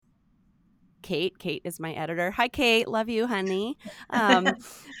Kate. Kate is my editor. Hi, Kate. Love you, honey. Um,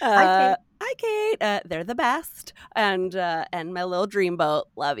 Hi, Kate. Hi, Kate. They're the best. And my little dreamboat.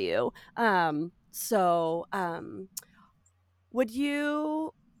 Love you. Would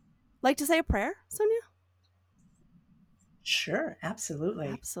you like to say a prayer, Sonia? Sure, absolutely.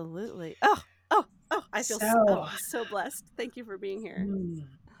 Absolutely. Oh! I feel So, I'm so blessed. Thank you for being here. mm,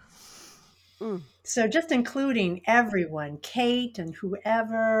 Mm. so just including everyone, Kate and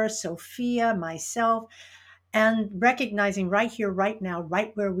whoever, Sophia, myself, and recognizing right here, right now,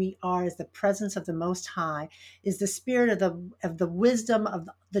 right where we are, is the presence of the Most High, is the spirit of the wisdom of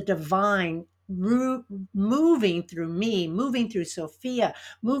the divine moving through me, moving through Sophia,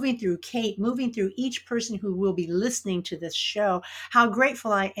 moving through Kate, moving through each person who will be listening to this show. How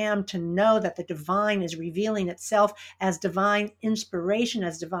grateful I am to know that the divine is revealing itself as divine inspiration,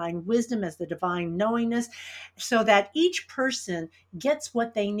 as divine wisdom, as the divine knowingness, so that each person gets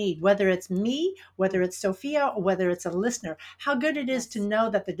what they need, whether it's me, whether it's Sophia, or whether it's a listener. How good it is to Yes. know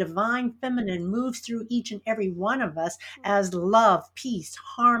that the divine feminine moves through each and every one of us as love, peace,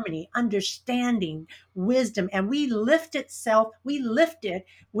 harmony, understanding, wisdom, and we lift it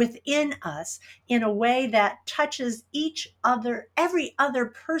within us in a way that touches every other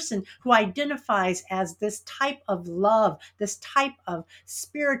person who identifies as this type of love, this type of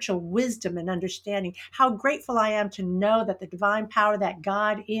spiritual wisdom and understanding. How grateful I am to know that the divine power that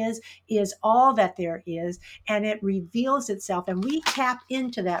God is all that there is, and it reveals itself, and we tap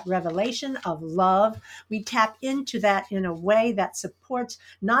into that revelation of love. We tap into that in a way that supports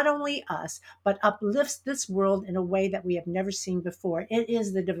not only us, but uplifts this world in a way that we have never seen before. It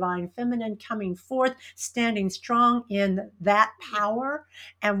is the divine feminine coming forth, standing strong in that power,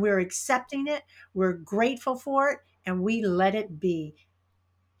 and we're accepting it. We're grateful for it, and we let it be.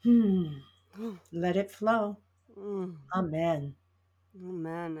 Let it flow. Mm. Amen.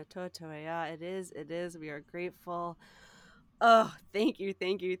 Amen. Toto. Yeah, it is. It is. We are grateful. Oh, thank you.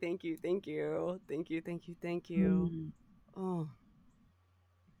 Thank you. Thank you. Thank you. Thank you. Thank you. Thank you. Mm. Oh.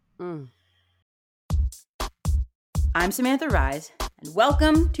 Mm. I'm Samantha Rise, and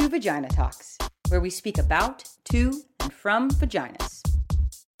welcome to Vagina Talks, where we speak about, to, and from vaginas.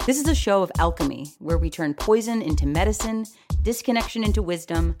 This is a show of alchemy, where we turn poison into medicine, disconnection into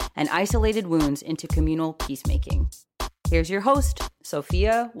wisdom, and isolated wounds into communal peacemaking. Here's your host,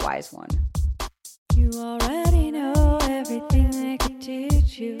 Sophia Wise One. You already know everything they could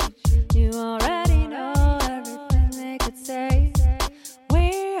teach you. You already know everything they could say.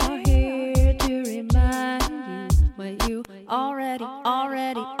 We are here to remind you what you already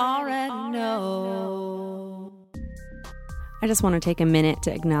know. I just want to take a minute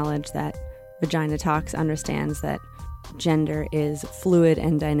to acknowledge that Vagina Talks understands that gender is fluid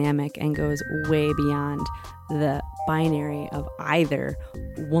and dynamic and goes way beyond the binary of either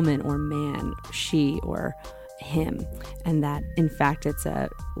woman or man, she or him, and that in fact it's a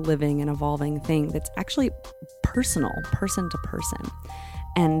living and evolving thing that's actually personal, person to person,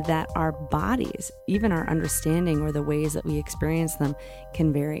 and that our bodies, even our understanding or the ways that we experience them,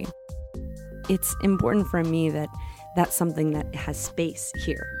 can vary. It's important for me that that's something that has space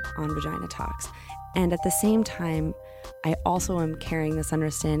here on Vagina Talks. And at the same time, I also am carrying this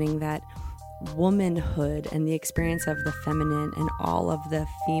understanding that womanhood and the experience of the feminine and all of the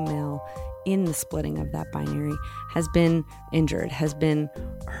female in the splitting of that binary has been injured, has been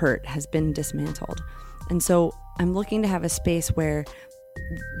hurt, has been dismantled. And so I'm looking to have a space where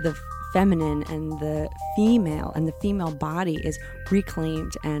the feminine and the female body is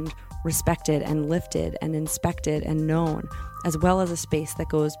reclaimed and respected and lifted and inspected and known, as well as a space that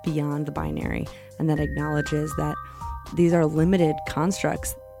goes beyond the binary and that acknowledges that these are limited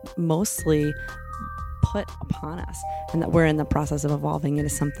constructs mostly put upon us, and that we're in the process of evolving into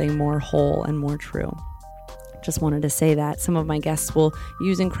something more whole and more true. Just wanted to say that some of my guests will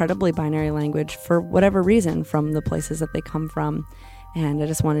use incredibly binary language for whatever reason from the places that they come from, and I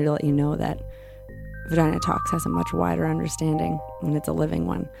just wanted to let you know that Vagina Talks has a much wider understanding, and it's a living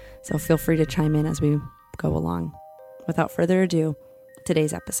one. So feel free to chime in as we go along. Without further ado,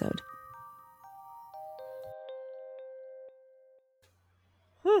 today's episode.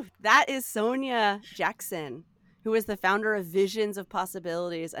 Whew, that is Sonia Jackson, who is the founder of Visions of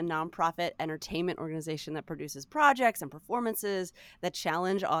Possibilities, a nonprofit entertainment organization that produces projects and performances that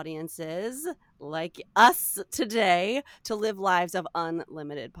challenge audiences like us today to live lives of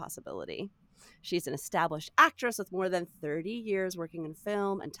unlimited possibility. She's an established actress with more than 30 years working in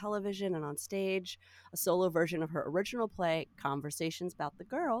film and television and on stage. A solo version of her original play, Conversations About the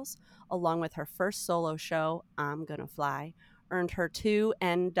Girls, along with her first solo show, I'm Gonna Fly, earned her 2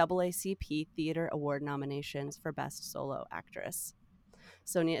 NAACP Theater Award nominations for Best Solo Actress.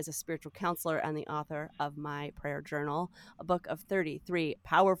 Sonia is a spiritual counselor and the author of My Prayer Journal, a book of 33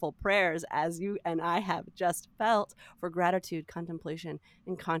 powerful prayers, as you and I have just felt, for gratitude, contemplation,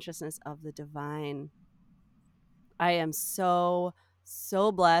 and consciousness of the divine. I am so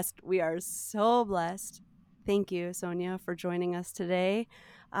blessed. We are so blessed. Thank you, Sonia, for joining us today.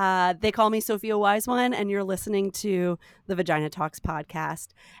 They call me Sophia Wise One, and you're listening to the Vagina Talks podcast.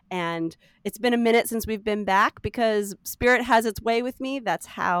 And it's been a minute since we've been back because Spirit has its way with me. That's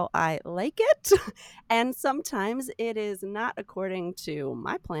how I like it. And sometimes it is not according to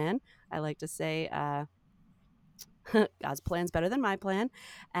my plan. I like to say, God's plan's better than my plan,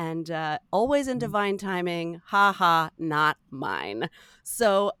 and always in divine timing. Ha ha, not mine.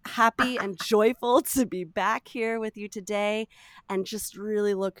 So happy and joyful to be back here with you today, and just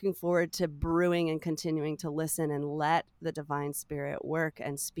really looking forward to brewing and continuing to listen and let the divine spirit work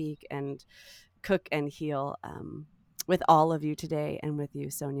and speak and cook and heal with all of you today. And with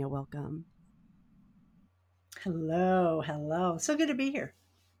you, Sonia, welcome. Hello. So good to be here.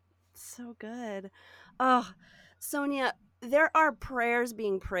 So good. Oh, Sonia, there are prayers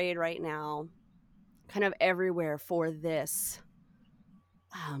being prayed right now kind of everywhere for this.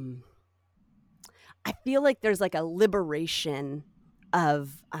 I feel like there's like a liberation of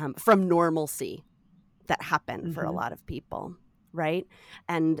from normalcy that happened for a lot of people, right?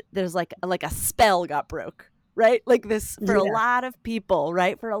 And there's like a spell got broke, right? Like this for a lot of people,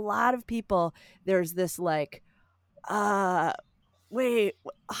 right? For a lot of people, there's this like, wait,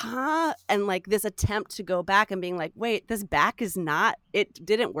 huh? And like this attempt to go back and being like, wait, this back is not, it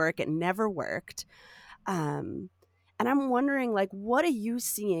didn't work. It never worked. And I'm wondering, like, what are you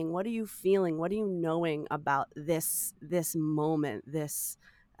seeing? What are you feeling? What are you knowing about this moment, this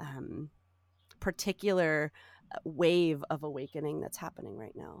particular wave of awakening that's happening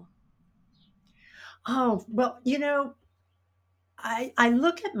right now? Oh, well, I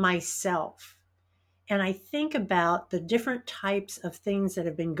look at myself and I think about the different types of things that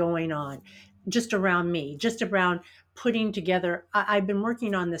have been going on just around me, just around putting together. I've been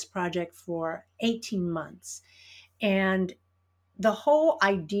working on this project for 18 months. And the whole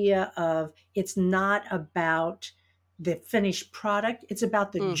idea of it's not about the finished product, it's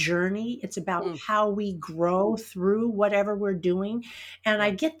about the journey, it's about how we grow through whatever we're doing. And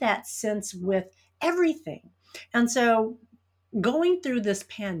I get that sense with everything. And so going through this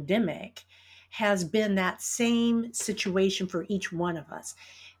pandemic has been that same situation for each one of us,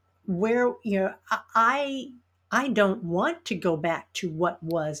 where I don't want to go back to what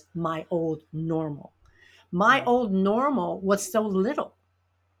was my old normal. My old normal was so little.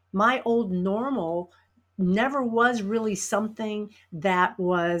 My old normal never was really something that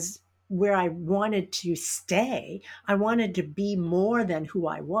was where I wanted to stay. I wanted to be more than who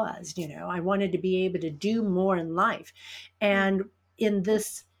I was. I wanted to be able to do more in life. And in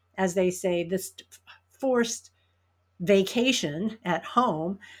this, as they say, this forced vacation at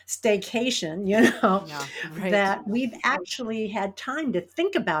home, staycation, that we've actually had time to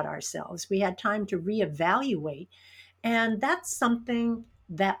think about ourselves. We had time to reevaluate. And that's something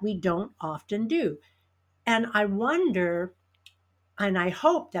that we don't often do. And I wonder, and I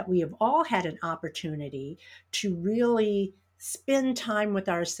hope that we have all had an opportunity to really spend time with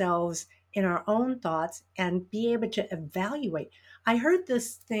ourselves in our own thoughts and be able to evaluate. I heard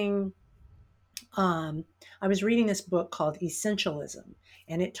this thing, I was reading this book called Essentialism,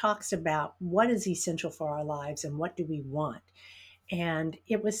 and it talks about what is essential for our lives and what do we want. And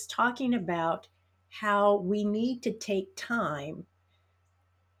it was talking about how we need to take time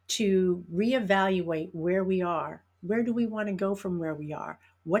to reevaluate where we are. Where do we want to go from where we are?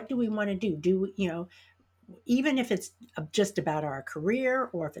 What do we want to do? Even if it's just about our career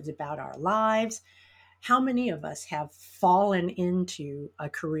or if it's about our lives, how many of us have fallen into a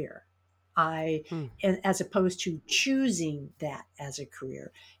career? As opposed to choosing that as a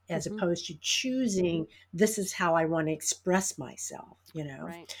career, as opposed to choosing this is how I want to express myself,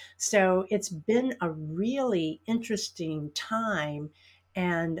 Right. So it's been a really interesting time.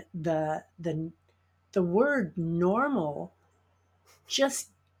 And the word normal, just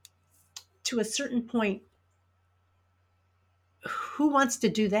to a certain point, who wants to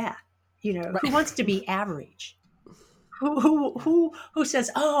do that? Right. Who wants to be average? Who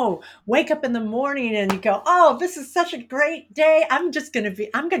says, oh, wake up in the morning and you go, oh, this is such a great day. I'm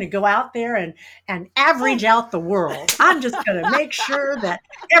going to go out there and average out the world. I'm just going to make sure that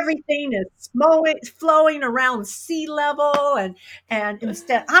everything is flowing around sea level. And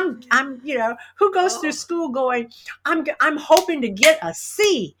instead I'm who goes through school going, I'm hoping to get a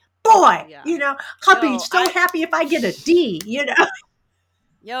C. Boy, I'll be so happy if I get a D,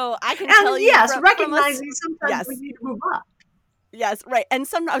 Yo, I can tell you. Yes, recognizing sometimes we need to move up. Yes, right. And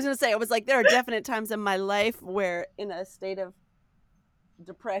I was going to say, I was like, there are definite times in my life where in a state of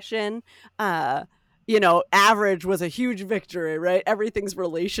depression, average was a huge victory, right? Everything's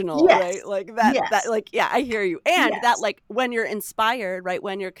relational, right? Yes. Like that, Yes. like, yeah, I hear you. And that, Yes. like, when you're inspired, right?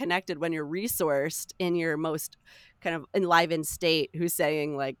 When you're connected, when you're resourced in your most kind of enlivened state, who's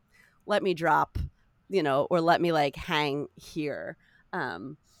saying, like, let me drop, or let me, like, hang here. I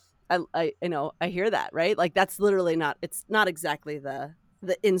hear that, right? Like, that's literally it's not exactly the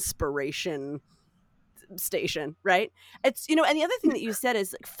inspiration station, right? It's, and the other thing that you said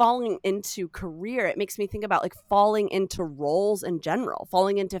is, like, falling into career. It makes me think about, like, falling into roles in general,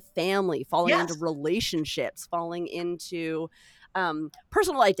 falling into family, falling into Yes. relationships, falling into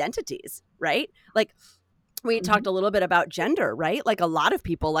personal identities, right? Like, we talked a little bit about gender, right? Like, a lot of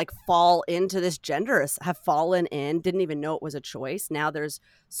people, like, fall into this gender, have fallen in, didn't even know it was a choice. Now there's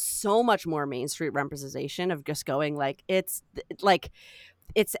so much more Main Street representation of just going, like,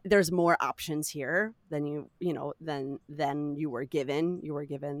 there's more options here than than you were given. You were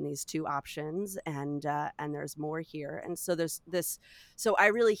given these two options, and there's more here. And so there's this. So I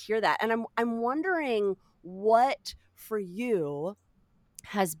really hear that, and I'm wondering what for you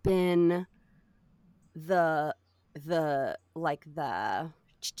has been the like the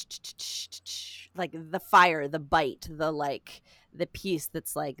fire, the bite, the piece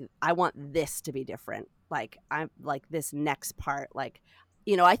that's like, I want this to be different. Like, I'm like, this next part, like,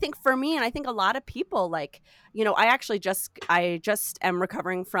 I think for me, and I think a lot of people, like, I just am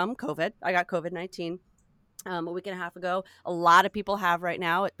recovering from COVID. I got COVID-19 a week and a half ago. A lot of people have right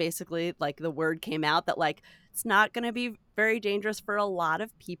now. It basically, like, the word came out that, like, it's not going to be very dangerous for a lot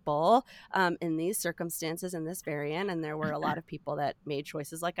of people in these circumstances, in this variant. And there were a lot of people that made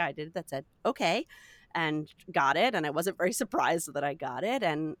choices like I did that said, okay, and got it. And I wasn't very surprised that I got it.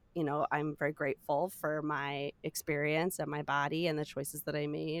 And, I'm very grateful for my experience and my body and the choices that I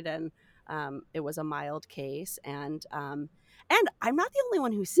made. And it was a mild case. And I'm not the only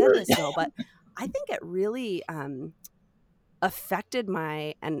one who said this, though, but I think it really affected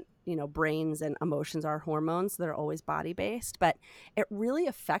my, and brains and emotions are hormones that are always body based, but it really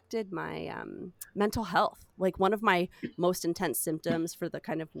affected my mental health. Like, one of my most intense symptoms for the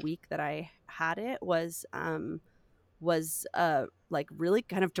kind of week that I had it was like, really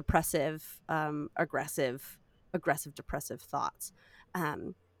kind of depressive, aggressive depressive thoughts.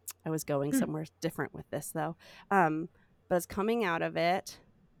 I was going somewhere different with this, though, but as coming out of it,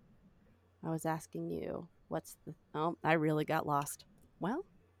 I was asking you, I really got lost. Well,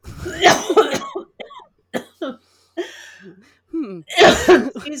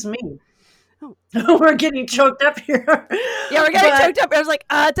 Excuse me. Oh. We're getting choked up here. Yeah, we're getting choked up. I was like,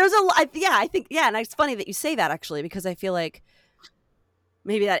 there's a lot. Yeah, I think, yeah. And it's funny that you say that, actually, because I feel like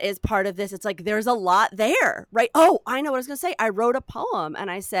maybe that is part of this. It's like, there's a lot there, right? Oh, I know what I was going to say. I wrote a poem and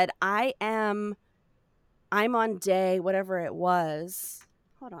I said, I'm on day, whatever it was.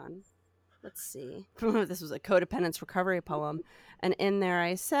 Hold on. Let's see. This was a codependence recovery poem. And in there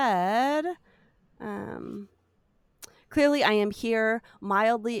I said, clearly I am here,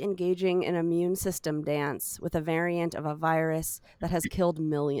 mildly engaging in immune system dance with a variant of a virus that has killed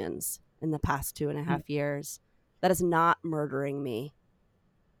millions in the past 2.5 years, that is not murdering me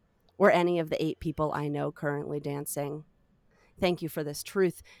or any of the 8 people I know currently dancing. Thank you for this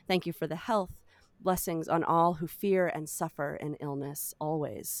truth. Thank you for the health. Blessings on all who fear and suffer in illness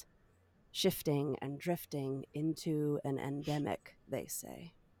always. Shifting and drifting into an endemic, they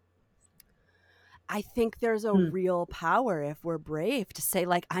say. I think there's a real power, if we're brave, to say,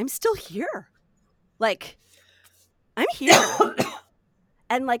 like, I'm still here. Like, I'm here.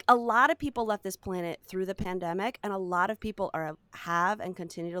 And, like, a lot of people left this planet through the pandemic, and a lot of people have and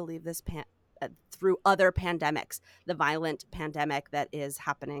continue to leave this through other pandemics. The violent pandemic that is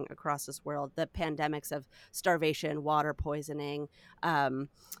happening across this world, the pandemics of starvation, water poisoning,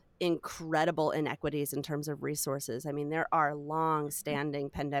 incredible inequities in terms of resources. I mean, there are long-standing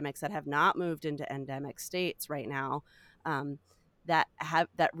pandemics that have not moved into endemic states right now, that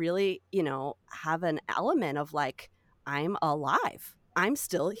really, have an element of, like, I'm alive. I'm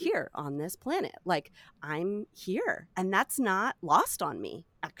still here on this planet. Like, I'm here. And that's not lost on me,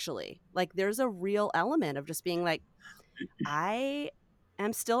 actually. Like, there's a real element of just being like, I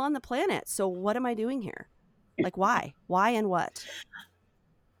am still on the planet. So what am I doing here? Like, why? Why and what?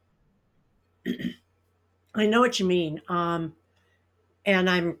 I know what you mean. And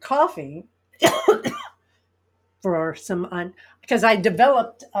I'm coughing for some because I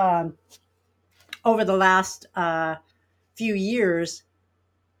developed over the last few years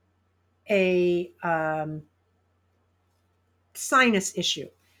a sinus issue.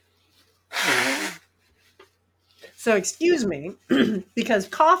 So excuse me, because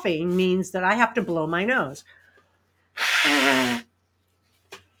coughing means that I have to blow my nose,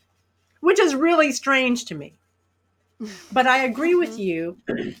 which is really strange to me. But I agree with you.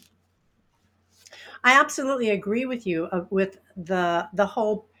 I absolutely agree with you with the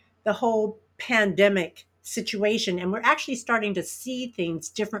whole pandemic situation, and we're actually starting to see things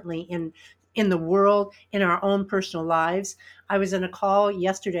differently in the world, in our own personal lives. I was in a call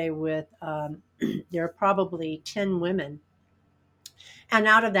yesterday with there are probably 10 women, and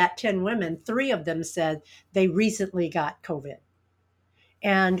out of that 10 women, 3 of them said they recently got COVID,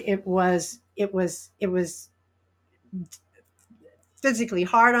 and it was physically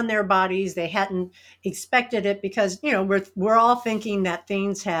hard on their bodies. They hadn't expected it because, we're all thinking that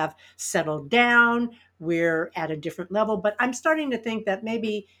things have settled down. We're at a different level, but I'm starting to think that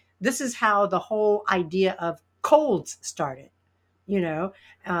maybe this is how the whole idea of colds started. You know,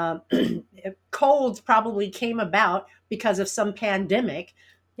 um, colds probably came about because of some pandemic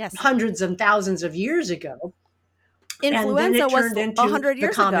Yes. hundreds and thousands of years ago, and then Influenza it was turned into 100 the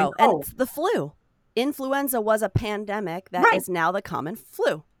years common ago, and cold. it's the flu. Influenza was a pandemic that Right. is now the common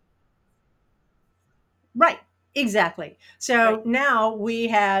flu. Right. Exactly. So Right. now we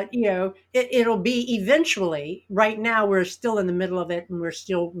had, it'll be eventually. Right now, we're still in the middle of it, and we're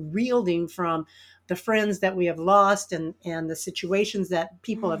still reeling from the friends that we have lost, and the situations that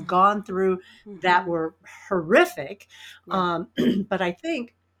people have gone through that Mhm. were horrific. Yeah. But I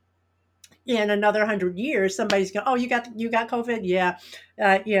think in another 100 years, somebody's going, "Oh, you got COVID, yeah,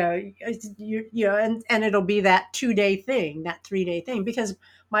 and it'll be that 2 day thing, that 3 day thing." Because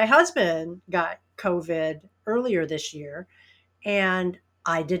my husband got COVID earlier this year, and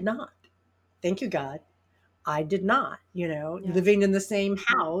I did not. Thank you, God, I did not. Yeah. Living in the same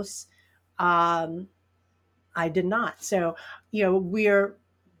house, um, I did not. So,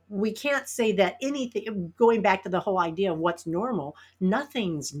 we can't say that anything. Going back to the whole idea of what's normal,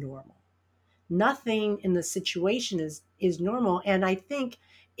 nothing's normal. Nothing in the situation is normal, and I think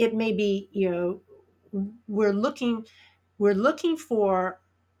it may be, we're looking for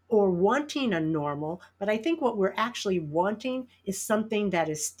or wanting a normal, but I think what we're actually wanting is something that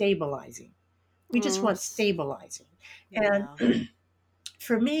is stabilizing. We just Mm, want stabilizing. And yeah.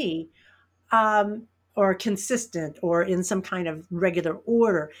 for me, or consistent, or in some kind of regular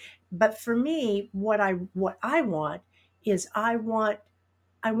order. But for me, what I want is I want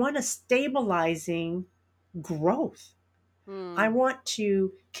a stabilizing growth. I Mm, want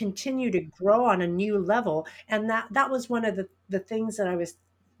to continue to grow on a new level, and that was one of the things that I was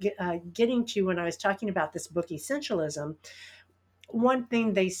getting to when I was talking about this book, Essentialism. One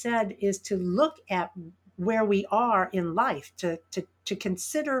thing they said is to look at where we are in life, to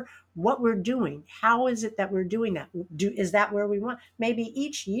consider what we're doing. How is it that we're doing that? Is that where we want? Maybe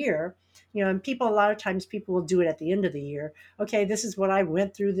each year, and people, a lot of times people will do it at the end of the year. Okay, this is what I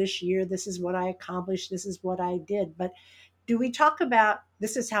went through this year. This is what I accomplished. This is what I did. But do we talk about,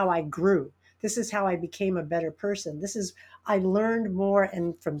 this is how I grew? This is how I became a better person. This is, I learned more,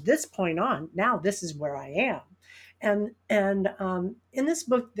 and from this point on, now this is where I am. And in this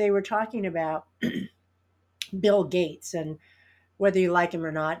book, they were talking about Bill Gates, and whether you like him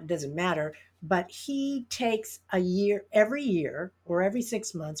or not, it doesn't matter. But he takes a year, every year or every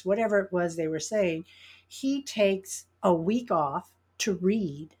 6 months, whatever it was they were saying, he takes a week off to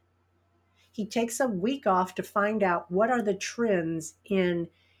read. He takes a week off to find out what are the trends in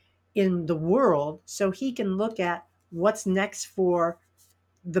the world, so he can look at what's next for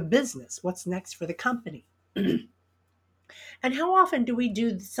the business, what's next for the company. And how often do we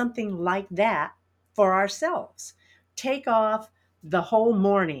do something like that for ourselves? Take off the whole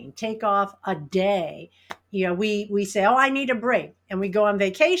morning, take off a day. We say, "Oh, I need a break," and we go on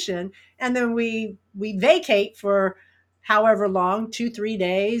vacation, and then we vacate for however long, 2 3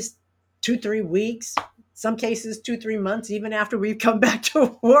 days, 2 3 weeks, some cases 2 3 months, even after we've come back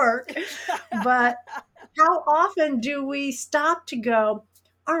to work. But how often do we stop to go,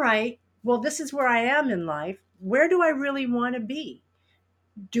 "All right, well, this is where I am in life. Where do I really want to be?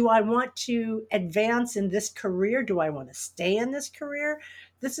 Do I want to advance in this career? Do I want to stay in this career?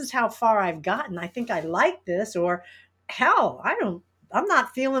 This is how far I've gotten. I think I like this." Or, hell, I'm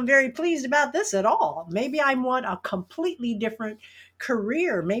not feeling very pleased about this at all. Maybe I want a completely different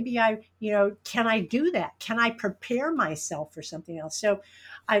career. Maybe can I do that? Can I prepare myself for something else? So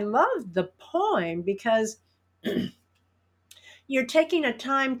I love the poem because you're taking a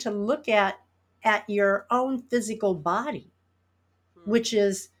time to look at your own physical body, which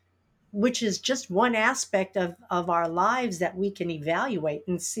is just one aspect of our lives that we can evaluate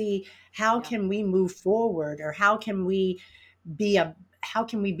and see how yeah. can we move forward, or how can we be how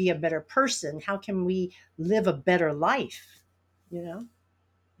can we be a better person? How can we live a better life? You know?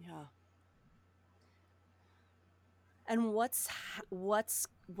 Yeah. And what's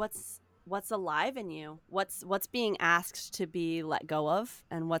alive in you? What's being asked to be let go of,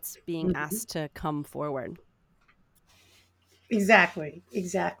 and what's being Mhm. asked to come forward? Exactly.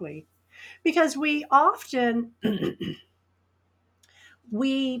 Exactly. Because we often,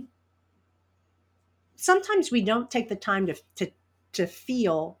 we sometimes we don't take the time to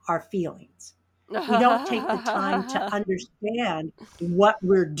feel our feelings. We don't take the time to understand what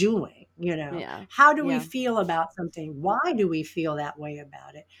we're doing. Yeah. How do we Yeah. feel about something? Why do we feel that way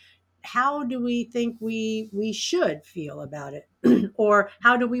about it? How do we think we should feel about it? Or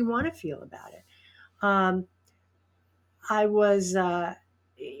how do we want to feel about it? um, I was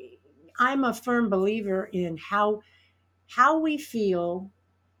I'm a firm believer in how we feel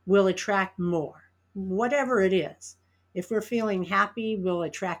will attract more, whatever it is. If we're feeling happy, we'll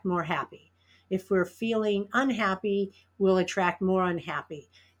attract more happy. If we're feeling unhappy, we'll attract more unhappy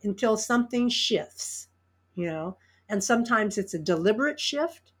until something shifts, you know. And sometimes it's a deliberate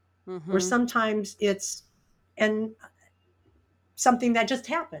shift, or Mm-hmm. sometimes it's and something that just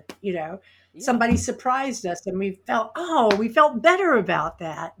happened, you know. Yeah. Somebody surprised us and we felt better about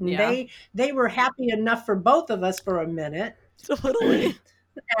that. And Yeah. they were happy enough for both of us for a minute, Totally.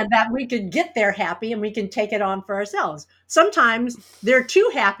 and that we could get there happy and we can take it on for ourselves. Sometimes they're too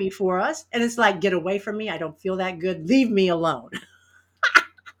happy for us and it's like, get away from me. I don't feel that good. Leave me alone.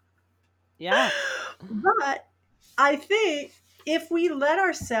 Yeah. But I think if we let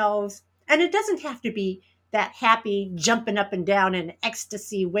ourselves, and it doesn't have to be that happy, jumping up and down in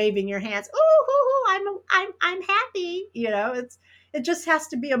ecstasy, waving your hands. Oh, I'm happy. It just has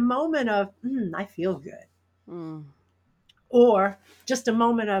to be a moment of, I feel good, Mm. or just a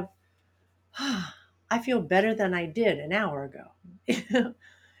moment of, I feel better than I did an hour ago.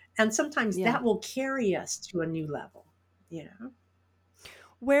 And sometimes Yeah. that will carry us to a new level, you know?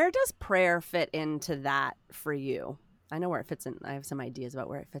 Where does prayer fit into that for you? I know where it fits in. I have some ideas about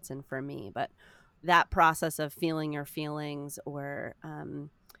where it fits in for me, but that process of feeling your feelings, or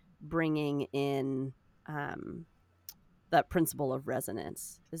bringing in um, that principle of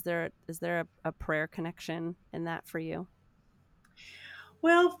resonance, is there a prayer connection in that for you?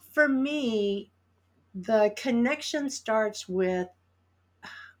 Well, for me, the connection starts with,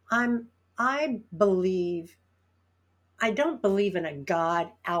 I'm I believe I don't believe in a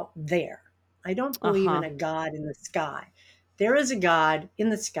God out there. I don't Uh believe in huh. a God in the sky. There is a God in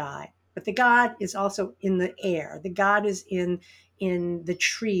the sky, but the God is also in the air. The God is in the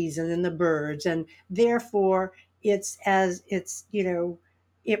trees and in the birds, and therefore it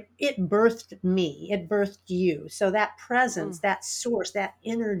birthed me, it birthed you. So that presence, Mm. that source, that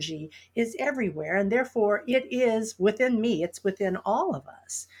energy is everywhere, and therefore it is within me. It's within all of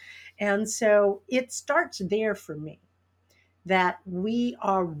us. And so it starts there for me, that we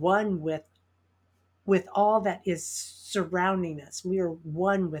are one with all that is surrounding us. We are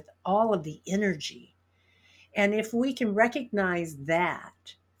one with all of the energy. And if we can recognize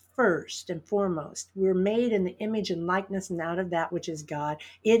that first and foremost, we're made in the image and likeness and out of that which is God.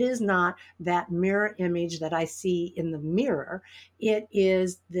 It is not that mirror image that I see in the mirror. It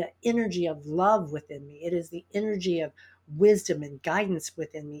is the energy of love within me. It is the energy of wisdom and guidance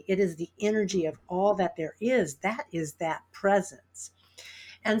within me. It is the energy of all that there is. That is that presence.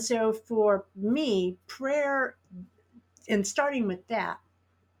 And so for me, prayer, and starting with that,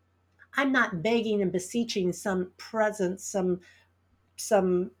 I'm not begging and beseeching some presence,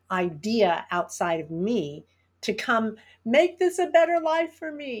 some idea outside of me to come make this a better life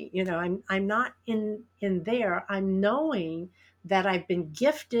for me. I'm not in there. I'm knowing that I've been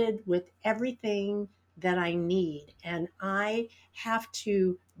gifted with everything that I need, and I have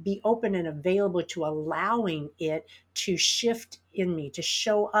to be open and available to allowing it to shift in me, to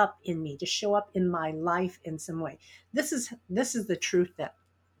show up in me, to show up in my life in some way. This is the truth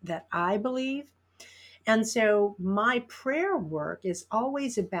that I believe. And so my prayer work is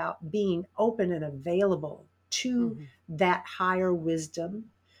always about being open and available to Mm-hmm. that higher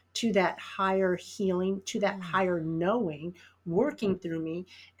wisdom, to that higher healing, to that Mm. higher knowing working through me.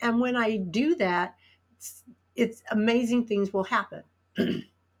 And when I do that, it's amazing things will happen.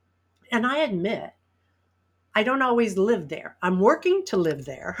 And I admit, I don't always live there. I'm working to live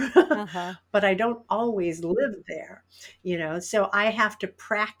there, Uh-huh. but I don't always live there. So I have to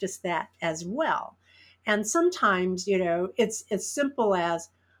practice that as well. And sometimes, it's as simple as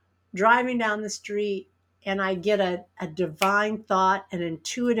driving down the street and I get a divine thought, an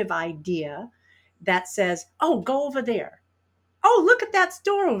intuitive idea that says, oh, go over there. Oh, look at that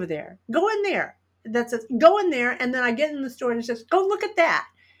store over there. Go in there. that says, go in there. And then I get in the store and it says, go look at that.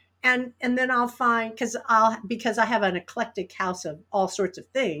 And then I'll find, because I have an eclectic house of all sorts of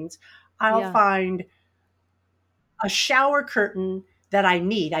things, I'll Yeah. find a shower curtain that I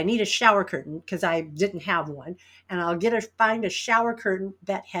need. I need a shower curtain because I didn't have one. And I'll find a shower curtain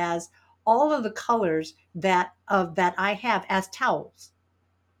that has all of the colors that I have as towels.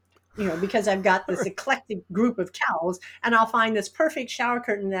 Because I've got this eclectic group of towels, and I'll find this perfect shower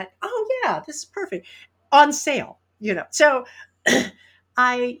curtain that, oh yeah, this is perfect, on sale. So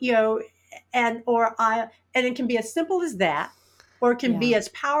I, and it can be as simple as that, or it can be Yeah. as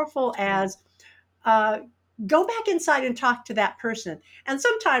powerful as, go back inside and talk to that person. And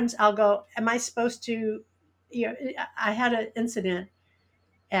sometimes I'll go, am I supposed to, I had an incident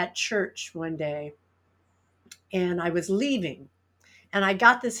at church one day, and I was leaving, and I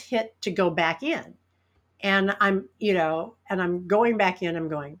got this hit to go back in. And I'm going back in. I'm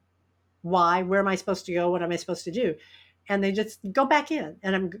going, why? Where am I supposed to go? What am I supposed to do? And they just go back in.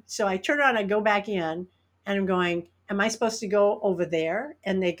 So I turn around, I go back in, and I'm going, am I supposed to go over there?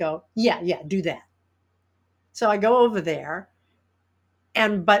 And they go, yeah, do that. So I go over there,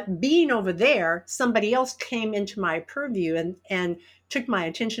 but being over there, somebody else came into my purview and took my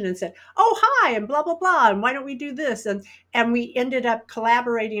attention and said, oh, hi, and blah, blah, blah. And why don't we do this? And we ended up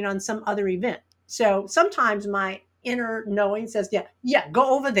collaborating on some other event. So sometimes my inner knowing says, yeah,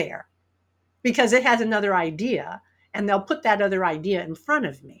 go over there, because it has another idea, and they'll put that other idea in front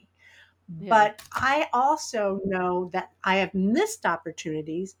of me. Yeah. But I also know that I have missed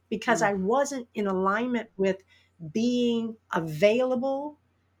opportunities because I wasn't in alignment with being available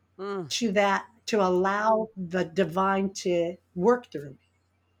to allow the divine to work through me.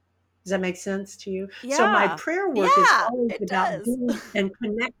 Does that make sense to you? Yeah. So my prayer work is Yeah, always it about does. being and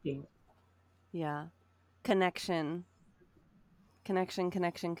connecting. Yeah. Connection. Thank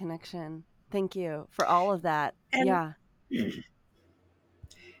you for all of that. And, yeah.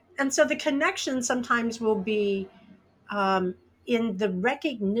 And so the connection sometimes will be in the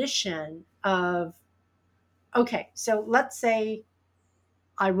recognition of, okay, so let's say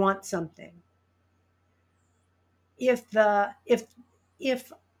I want something. If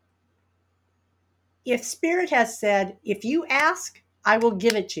Spirit has said, if you ask, I will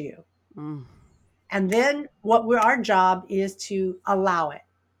give it to you. And then our job is to allow it.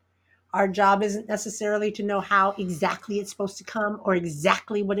 Our job isn't necessarily to know how exactly it's supposed to come or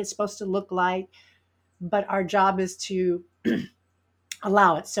exactly what it's supposed to look like, but our job is to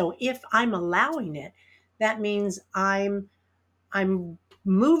allow it. So if I'm allowing it, that means I'm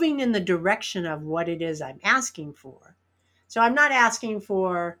moving in the direction of what it is I'm asking for. So I'm not asking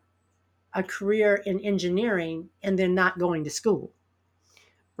for a career in engineering and then not going to school.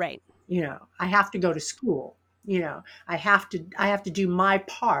 Right. I have to go to school. I have to do my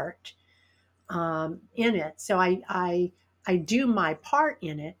part in it. So I do my part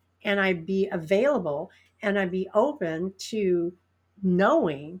in it, and I be available, and I be open to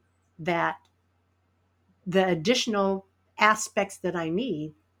knowing that the additional aspects that I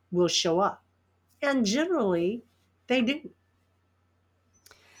need will show up. And generally, they do.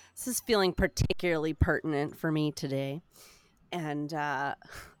 This is feeling particularly pertinent for me today, and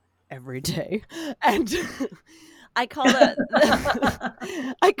every day. And I call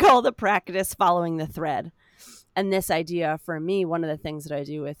the practice following the thread. And this idea for me, one of the things that I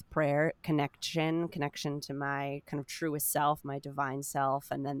do with prayer, connection to my kind of truest self, my divine self,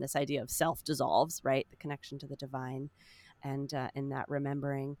 and then this idea of self dissolves, right? The connection to the divine, and in that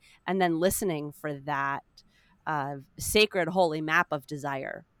remembering, and then listening for that sacred, holy map of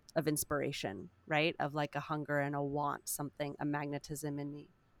desire, of inspiration, right? Of like a hunger and a want, something, a magnetism in me.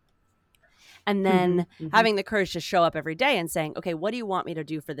 And then having the courage to show up every day and saying, okay, what do you want me to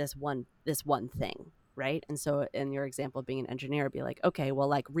do for this one thing? Right. And so in your example of being an engineer, it'd be like, okay, well,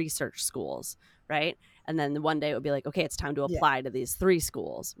 like research schools. Right. And then one day it would be like, okay, it's time to apply to these 3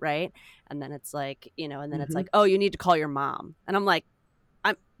 schools. Right. And then it's like, and then it's like, oh, you need to call your mom. And I'm like,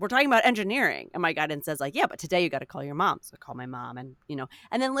 we're talking about engineering. And my guidance says like, yeah, but today you got to call your mom. So I call my mom, and,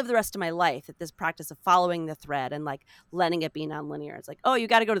 and then live the rest of my life at this practice of following the thread and like letting it be nonlinear. It's like, oh, you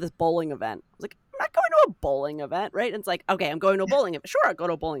got to go to this bowling event. I was like, I'm not going to a bowling event. Right. And it's like, okay, I'm going to a bowling event. Sure. I'll go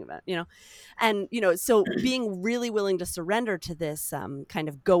to a bowling event, and, so being really willing to surrender to this kind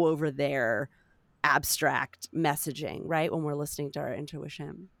of go over there abstract messaging, right? When we're listening to our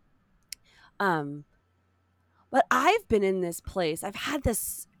intuition. But I've been in this place. I've had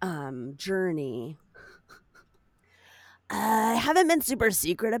this journey. I haven't been super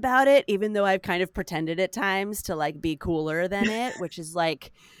secret about it, even though I've kind of pretended at times to like be cooler than it, which is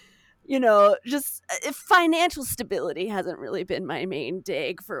like just financial stability hasn't really been my main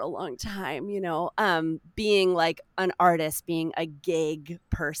dig for a long time, being like an artist, being a gig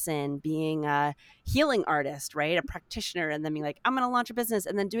person, being a healing artist, right? A practitioner, and then being like, I'm going to launch a business,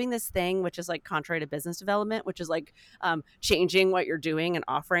 and then doing this thing, which is like contrary to business development, which is like changing what you're doing and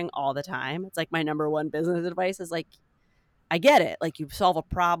offering all the time. It's like my number one business advice is like, I get it. Like you solve a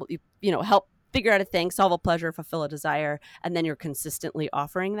problem, help figure out a thing, solve a pleasure, fulfill a desire, and then you're consistently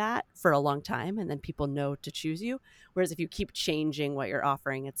offering that for a long time, and then people know to choose you. Whereas if you keep changing what you're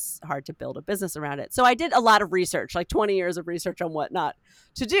offering, it's hard to build a business around it. So I did a lot of research, like 20 years of research on what not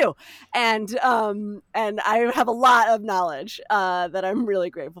to do, and I have a lot of knowledge that I'm really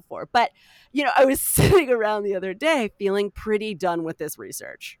grateful for. But I was sitting around the other day feeling pretty done with this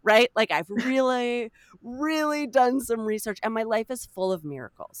research, right? Like I've really, really done some research, and my life is full of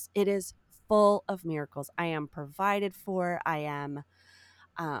miracles. It is full of miracles. I am provided for. I am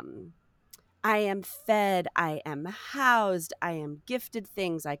fed. I am housed. I am gifted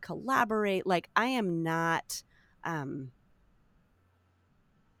things. I collaborate. Like I am not,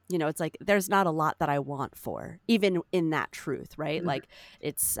 it's like there's not a lot that I want for, even in that truth, right? Mm-hmm. Like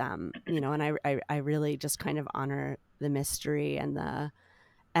it's, and I really just kind of honor the mystery and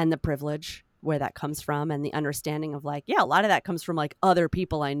the privilege where that comes from, and the understanding of like, yeah, a lot of that comes from like other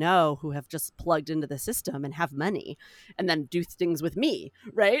people I know who have just plugged into the system and have money and then do things with me,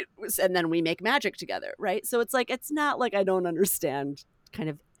 right? And then we make magic together, right? So it's like, it's not like I don't understand kind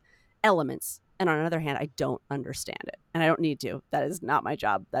of elements. And on the other hand, I don't understand it, and I don't need to. That is not my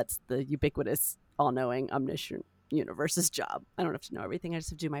job. That's the ubiquitous, all-knowing, omniscient universe's job. I don't have to know everything. I just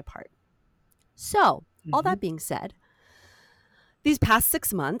have to do my part. So all that being said, these past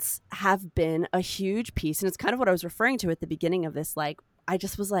 6 months have been a huge piece. And it's kind of what I was referring to at the beginning of this. Like, I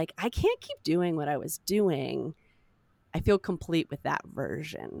just was like, I can't keep doing what I was doing. I feel complete with that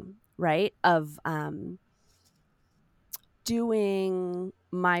version, right? Of doing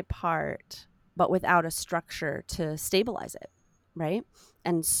my part, but without a structure to stabilize it, right?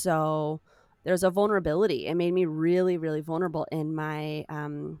 And so there's a vulnerability. It made me really, really vulnerable in my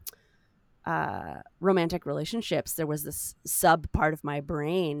romantic relationships. There was this sub part of my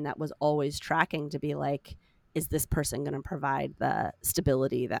brain that was always tracking to be like, is this person going to provide the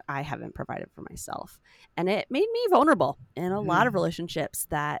stability that I haven't provided for myself? And it made me vulnerable in a lot of relationships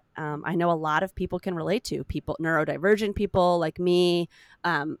that I know a lot of people can relate to. People, neurodivergent people like me,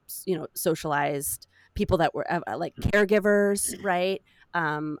 socialized people that were like caregivers, right?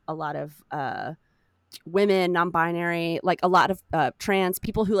 A lot of women, non-binary, like a lot of trans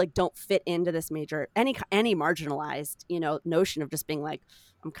people who like don't fit into this major any marginalized notion of just being like,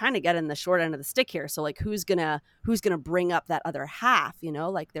 I'm kind of getting the short end of the stick here, so like who's gonna bring up that other half,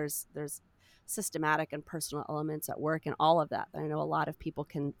 like there's systematic and personal elements at work and all of that. I know a lot of people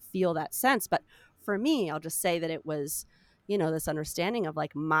can feel that sense, but for me, I'll just say that it was this understanding of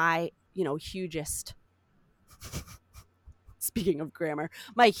like my hugest speaking of grammar,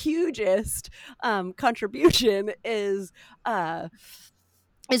 my hugest contribution is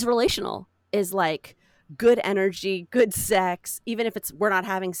relational, is like good energy, good sex, even if we're not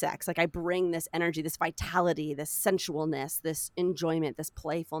having sex. Like I bring this energy, this vitality, this sensualness, this enjoyment, this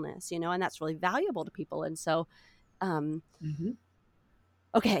playfulness, and that's really valuable to people. And so,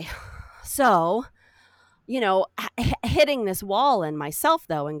 okay, so, hitting this wall in myself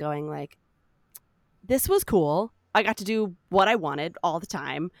though, and going like, this was cool. I got to do what I wanted all the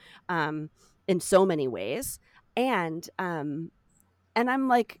time, in so many ways. And I'm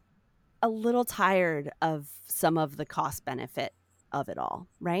like a little tired of some of the cost benefit of it all.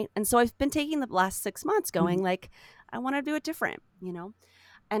 Right. And so I've been taking the last 6 months going like, I want to do it different,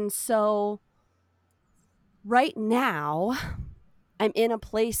 And so right now I'm in a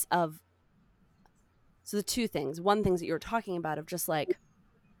place of, so the two things, one thing that you were talking about of just like,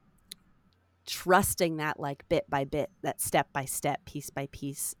 trusting that like bit by bit, that step by step, piece by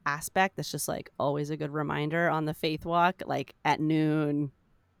piece aspect. That's just like always a good reminder on the faith walk, like at noon,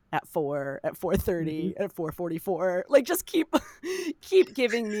 at 4, at 4:30, at 4:44. Like just keep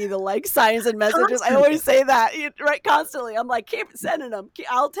giving me the like signs and messages. Constantly. I always say that, right? Constantly. I'm like, keep sending them.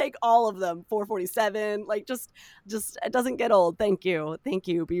 I'll take all of them. 4:47. Like just it doesn't get old. Thank you.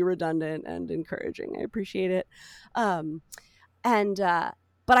 Be redundant and encouraging. I appreciate it.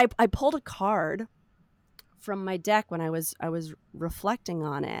 But I pulled a card from my deck when I was reflecting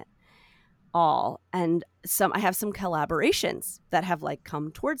on it all, and I have some collaborations that have like come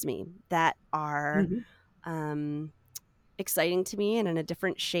towards me that are exciting to me and in a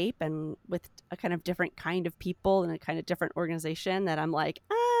different shape and with a kind of different kind of people and a kind of different organization that I'm like,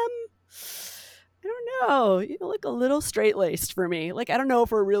 I don't know, you look a little straight laced for me. Like, I don't know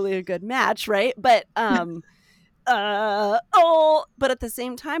if we're really a good match, right? But but at the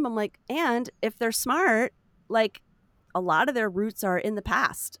same time, I'm like, and if they're smart, like, a lot of their roots are in the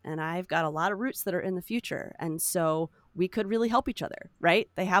past, and I've got a lot of roots that are in the future, and so we could really help each other, right?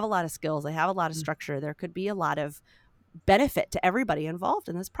 They have a lot of skills, they have a lot of structure, there could be a lot of benefit to everybody involved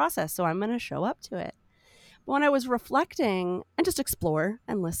in this process, so I'm going to show up to it. But when I was reflecting and just explore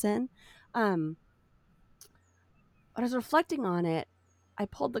and listen, when I was reflecting on it, I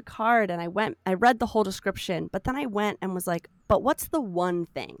pulled the card and I read the whole description, but then I went and was like, but what's the one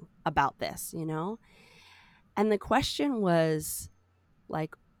thing about this, you know? And the question was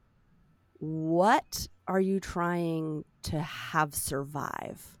like, what are you trying to have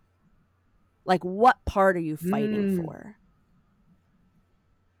survive? Like, what part are you fighting for?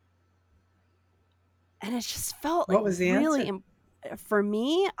 And it just felt like What was the really, answer? for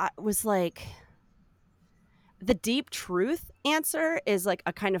me, I was like, the deep truth answer is like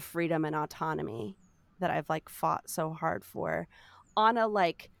a kind of freedom and autonomy that I've like fought so hard for. On a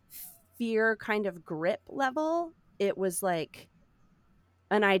like fear kind of grip level, it was like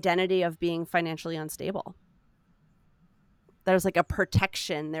an identity of being financially unstable. There's like a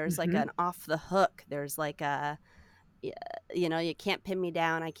protection. There's like an off the hook. There's like a, you know, you can't pin me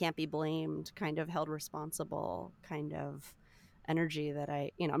down. I can't be blamed, kind of held responsible kind of energy that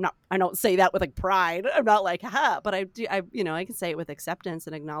I don't say that with like pride. I'm not like, but I do, I can say it with acceptance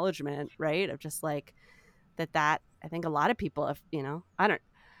and acknowledgement, right? Of just like that I think a lot of people, if,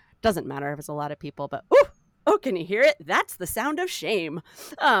 doesn't matter if it's a lot of people, but oh, can you hear it? That's the sound of shame.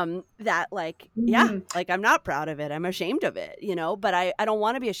 That like, yeah, like I'm not proud of it. I'm ashamed of it, but I don't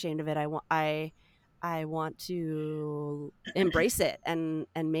want to be ashamed of it. I want to embrace it and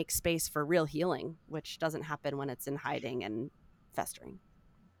make space for real healing, which doesn't happen when it's in hiding and festering.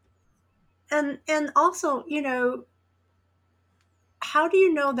 And also, how do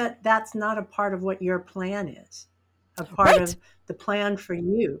you know that that's not a part of what your plan is? A part of the plan for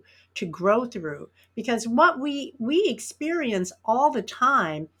you to grow through? Because what we experience all the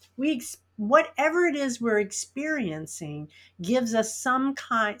time, whatever it is we're experiencing gives us some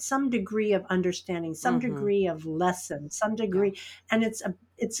degree of understanding, some degree of lesson, some degree, and it's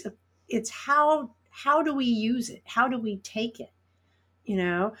how do we use it? How do we take it?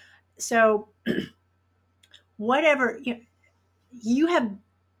 So whatever you have,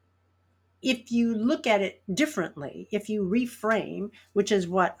 if you look at it differently, if you reframe, which is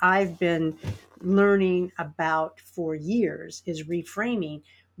what I've been learning about for years, is reframing.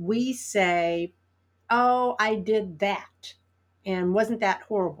 We say, oh, I did that, and wasn't that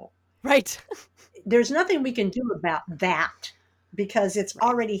horrible? Right. There's nothing we can do about that because it's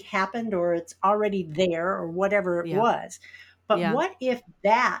already happened, or it's already there, or whatever it was. But what if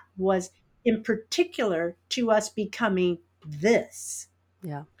that was in particular to us becoming this?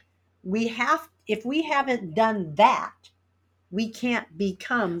 Yeah. If we haven't done that, we can't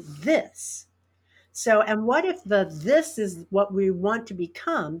become this. So, and what if this is what we want to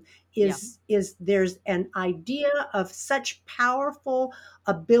become is there's an idea of such powerful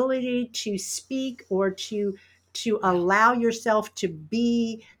ability to speak, or to allow yourself to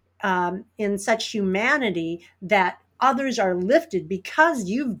be in such humanity that others are lifted because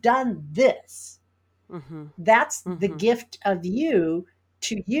you've done this. That's the gift of you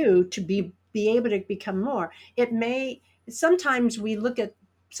to be able to become more. Sometimes we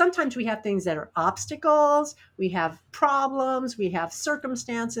have things that are obstacles, we have problems, we have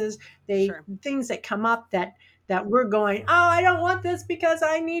circumstances, things that come up that we're going, oh, I don't want this because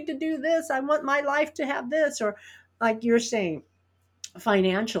I need to do this. I want my life to have this. Or like you're saying,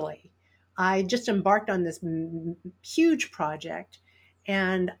 financially, I just embarked on this huge project,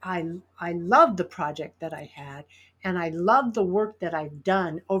 and I loved the project that I had, and I love the work that I've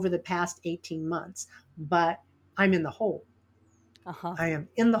done over the past 18 months, but I'm in the hole. I am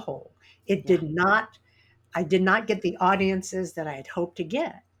in the hole. I did not get the audiences that I had hoped to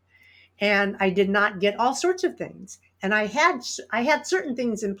get. And I did not get all sorts of things. And I had certain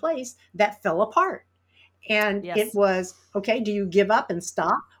things in place that fell apart. And it was, okay, do you give up and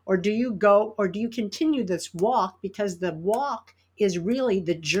stop? Or do you go, or do you continue this walk? Because the walk is really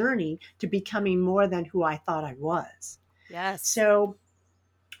the journey to becoming more than who I thought I was. Yes. So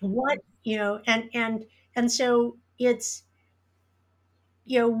and so it's,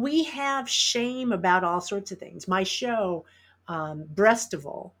 we have shame about all sorts of things. My show,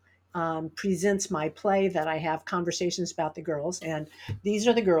 Breastival, presents my play that I have conversations about the girls, and these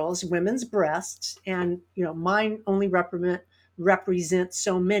are the girls, women's breasts, and mine only represent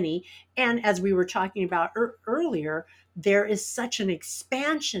so many. And as we were talking about earlier, there is such an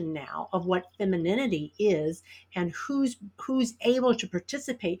expansion now of what femininity is and who's able to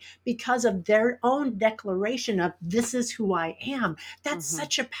participate because of their own declaration of this is who I am. That's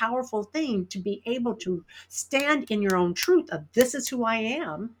such a powerful thing, to be able to stand in your own truth of this is who I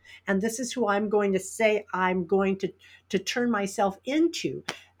am and this is who I'm going to say I'm going to turn myself into.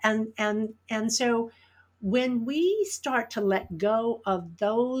 And so when we start to let go of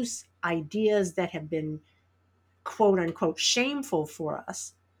those ideas that have been quote unquote shameful for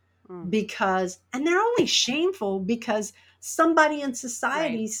us, because, and they're only shameful because somebody in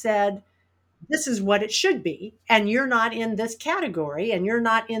society said this is what it should be, and you're not in this category, and you're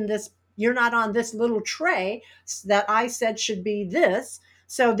not on this little tray that I said should be this,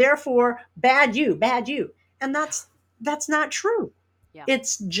 so therefore bad you, bad you. And that's not true. Yeah.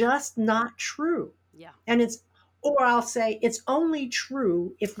 It's just not true. Yeah. And or I'll say it's only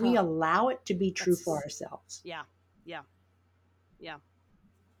true if we allow it to be true for ourselves. Yeah. Yeah. Yeah.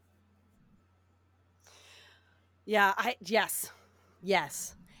 Yeah. Yes.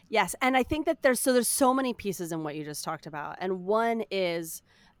 And I think that there's so many pieces in what you just talked about. And one is,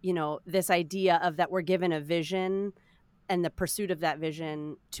 this idea of that we're given a vision and the pursuit of that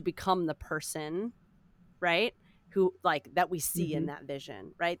vision to become the person, right? Who, like, that we see in that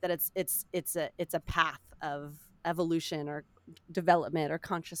vision, right? That it's a path of evolution or development or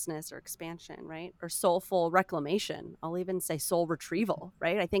consciousness or expansion, right? Or soulful reclamation. I'll even say soul retrieval,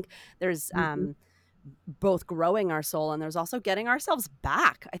 right? I think there's both growing our soul and there's also getting ourselves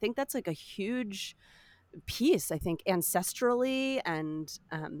back. I think that's like a huge piece. I think ancestrally and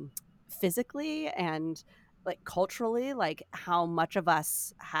physically and like culturally, like how much of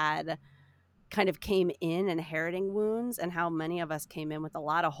us had kind of came in inheriting wounds and how many of us came in with a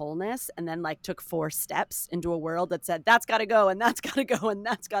lot of wholeness and then like took 4 steps into a world that said that's got to go and that's got to go and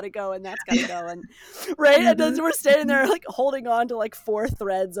that's got to go and that's got to go, and right, and then we're standing there like holding on to like 4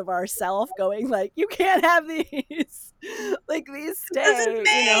 threads of ourself going like, you can't have these, like these stay, This is me. Leave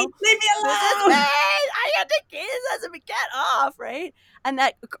me alone. I have to get off, right? And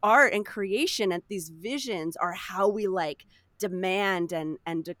that art and creation and these visions are how we like demand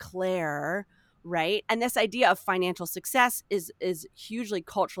and declare, right? And this idea of financial success is hugely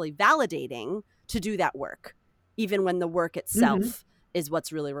culturally validating to do that work, even when the work itself is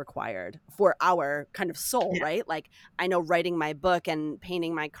what's really required for our kind of soul, right? Like, I know writing my book and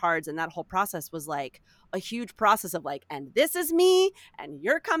painting my cards and that whole process was like a huge process of like, and this is me and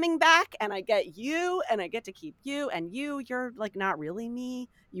you're coming back and I get you and I get to keep you, and you're like not really me,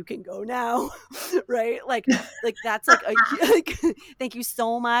 you can go now. Right? Like that's like like, thank you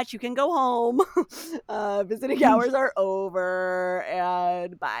so much, you can go home. Visiting hours are over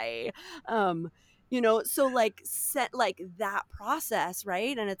and bye. So like set like that process,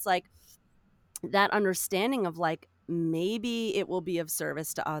 right? And it's like that understanding of like, maybe it will be of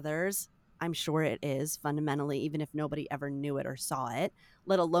service to others. I'm sure it is fundamentally, even if nobody ever knew it or saw it,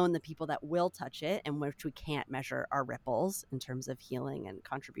 let alone the people that will touch it and which we can't measure our ripples in terms of healing and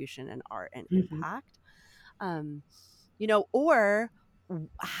contribution and art and impact. Or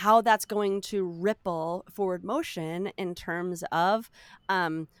how that's going to ripple forward motion in terms of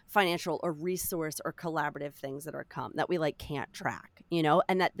financial or resource or collaborative things that are that we like can't track,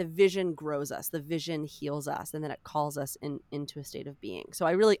 and that the vision grows us, the vision heals us, and then it calls us into a state of being. So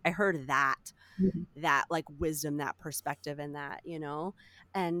I heard that like wisdom, that perspective, and that,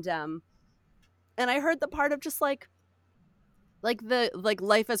 and I heard the part of just like the like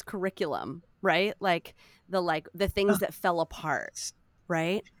life as curriculum, right? Like the things that fell apart,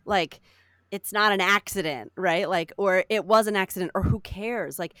 right? Like, it's not an accident, right? Like, or it was an accident, or who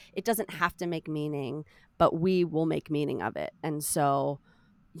cares? Like, it doesn't have to make meaning, but we will make meaning of it. And so,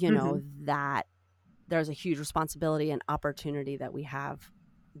 that there's a huge responsibility and opportunity that we have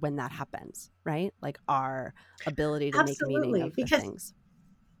when that happens, right? Like our ability to make meaning of the things.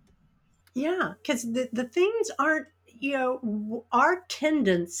 Yeah, because the things aren't, our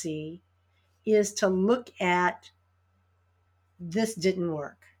tendency is to look at, this didn't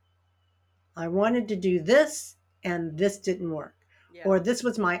work. I wanted to do this and this didn't work. Yeah. Or this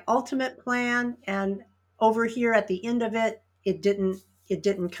was my ultimate plan and over here at the end of it, it didn't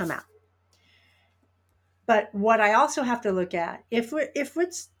come out. But what I also have to look at, if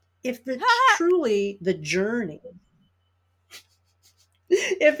it's truly the journey,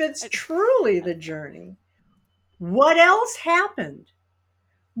 if it's truly the journey, what else happened?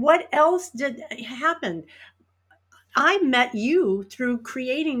 What else did happen? I met you through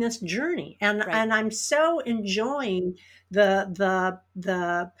creating this journey, and I'm so enjoying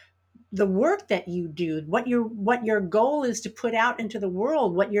the the work that you do, what your goal is to put out into the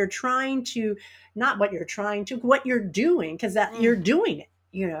world, what you're trying to, not what you're trying to, what you're doing, because that you're doing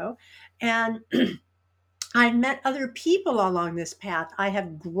it, and I've met other people along this path. I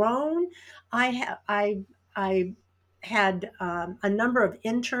have grown. I had a number of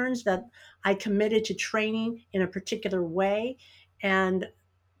interns that I committed to training in a particular way, and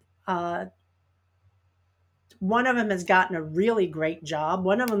uh, one of them has gotten a really great job.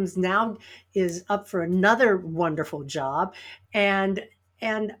 One of them's now is up for another wonderful job, and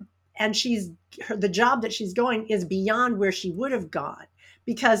and and the job that she's going is beyond where she would have gone,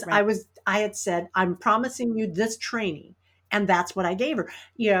 because Right. I had said, I'm promising you this training, and that's what I gave her.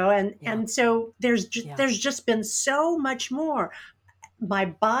 Yeah. And so Yeah. there's just been so much more. My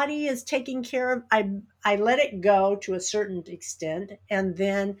body is taken care of. I let it go to a certain extent, and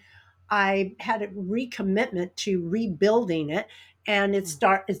then I had a recommitment to rebuilding it, and it's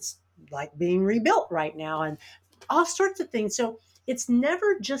like being rebuilt right now, and all sorts of things. So it's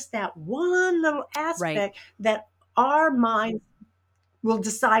never just that one little aspect that our minds will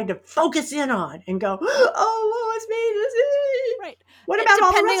decide to focus in on and go, oh, it's me. Right. What And about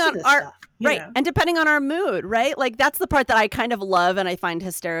all the depending rest on of this our stuff? right, and depending on our mood, right? Like that's the part that I kind of love and I find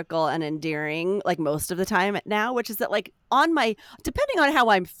hysterical and endearing, like most of the time now, which is that like depending on how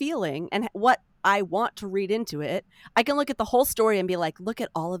I'm feeling and what I want to read into it, I can look at the whole story and be like, look at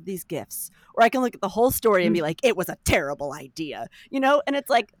all of these gifts. Or I can look at the whole story and be like, it was a terrible idea, And it's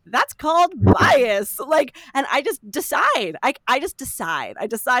like, that's called bias. Like, and I just decide. I just decide. I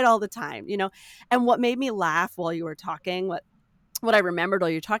decide all the time, And what made me laugh while you were talking, what I remembered while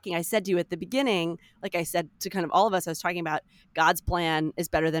you're talking, I said to you at the beginning, like I said to kind of all of us, I was talking about God's plan is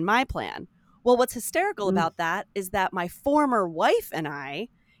better than my plan. Well, what's hysterical about that is that my former wife and I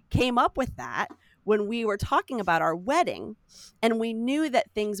came up with that when we were talking about our wedding, and we knew that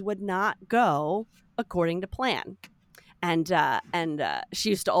things would not go according to plan. And she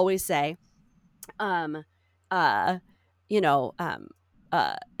used to always say, um, uh,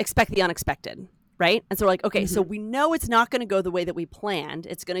 expect the unexpected. Right. And so we're like, okay, so we know it's not going to go the way that we planned.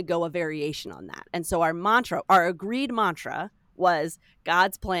 It's going to go a variation on that. And so our agreed mantra was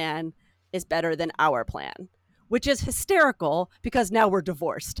God's plan is better than our plan, which is hysterical because now we're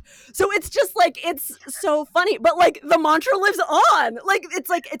divorced. So it's just like, it's so funny, but like the mantra lives on. Like,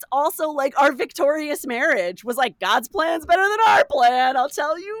 it's also like our victorious marriage was like, God's plan's better than our plan. I'll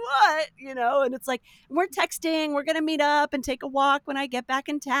tell you what, and it's like, we're texting, we're going to meet up and take a walk when I get back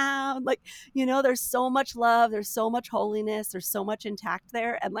in town. Like, there's so much love. There's so much holiness. There's so much intact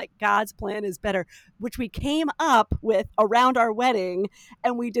there. And like God's plan is better, which we came up with around our wedding,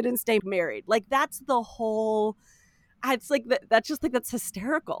 and we didn't stay married. Like that's the whole, it's like that's just like, that's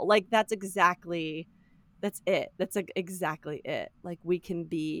hysterical. Like that's it. That's like exactly it. Like we can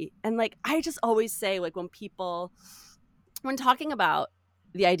be, and like I just always say, like when talking about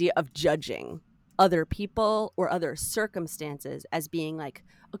the idea of judging other people or other circumstances as being like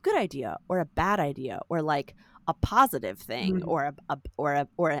a good idea or a bad idea or like a positive thing or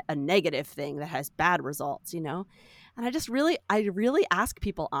a negative thing that has bad results, and I really ask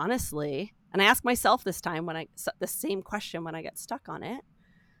people honestly, and I ask myself this time the same question when I get stuck on it.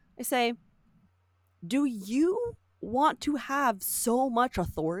 I say, do you want to have so much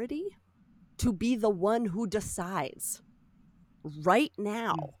authority to be the one who decides right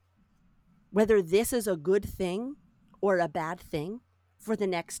now whether this is a good thing or a bad thing for the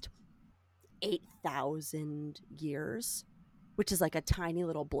next 8,000 years, which is like a tiny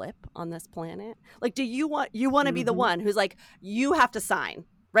little blip on this planet? Like, do you want to be the one who's like, you have to sign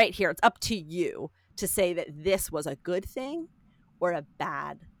right here. It's up to you to say that this was a good thing or a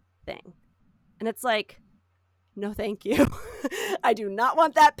bad thing. And it's like, no, thank you. I do not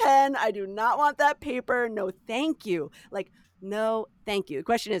want that pen. I do not want that paper. No, thank you. Like, no, thank you. The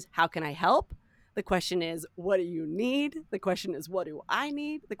question is, how can I help? The question is, what do you need? The question is, what do I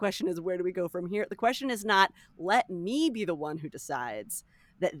need? The question is, where do we go from here? The question is not, let me be the one who decides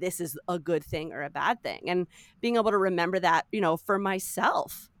that this is a good thing or a bad thing. And being able to remember that, for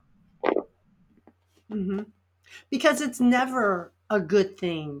myself. Because it's never a good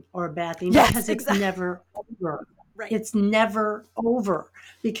thing or a bad thing, yes, because it's exactly. never over. Right. It's never over,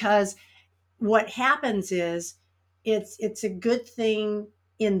 because what happens is it's a good thing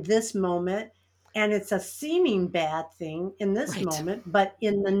in this moment, and it's a seeming bad thing in this moment, but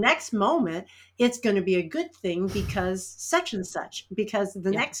in the next moment it's going to be a good thing because such and such, because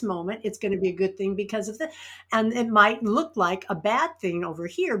the next moment it's going to be a good thing because of that, and it might look like a bad thing over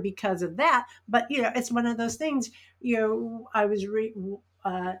here because of that, but it's one of those things. I was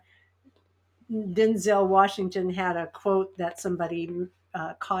Denzel Washington had a quote that somebody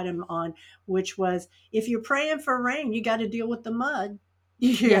caught him on, which was, if you're praying for rain, you got to deal with the mud.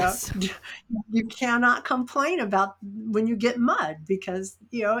 Yes. You cannot complain about when you get mud because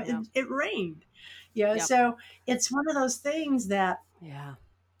Yep. it rained. Yep. So it's one of those things that Yeah.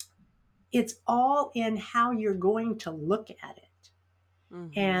 it's all in how you're going to look at it.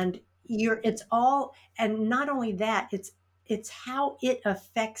 Mhm. And it's all, and not only that, it's how it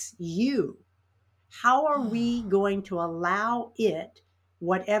affects you. How are we going to allow it,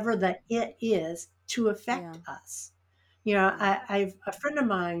 whatever the it is, to affect us? I've a friend of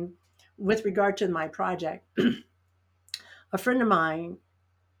mine, with regard to my project, a friend of mine,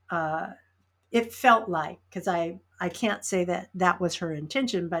 it felt like, because I can't say that was her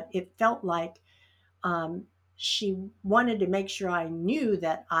intention, but it felt like she wanted to make sure I knew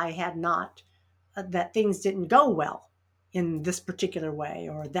that I had not, that things didn't go well in this particular way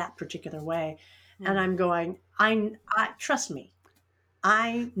or that particular way. And I'm going, I trust me,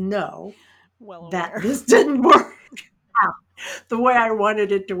 I know Well that aware. this didn't work out the way I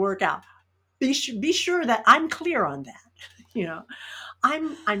wanted it to work out. Be sure that I'm clear on that.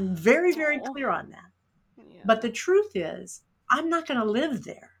 I'm very, very clear on that. Yeah. But the truth is, I'm not going to live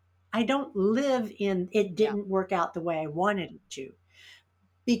there. I don't live in it didn't work out the way I wanted it to,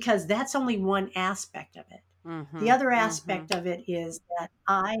 because that's only one aspect of it. Mhm. The other aspect of it is that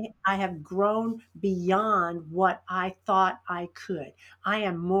I have grown beyond what I thought I could. I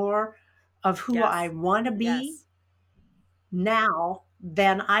am more of who Yes. I want to be Yes. now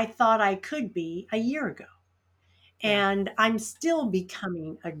than I thought I could be a year ago. Yeah. And I'm still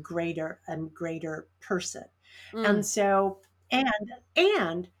becoming a greater and greater person. Mm. And so,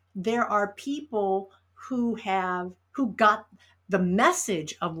 and there are people who got the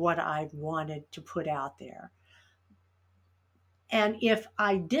message of what I wanted to put out there. And if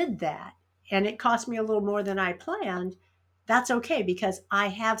I did that and it cost me a little more than I planned, that's okay, because I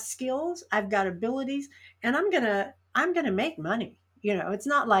have skills, I've got abilities, and I'm going to make money. It's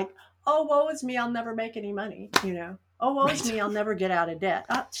not like, oh, woe is me, I'll never make any money, Oh, woe is me, I'll never get out of debt.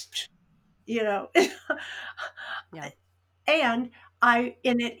 Yeah. And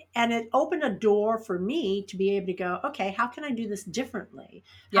it opened a door for me to be able to go, okay, how can I do this differently?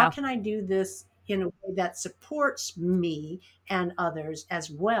 How can I do this in a way that supports me and others as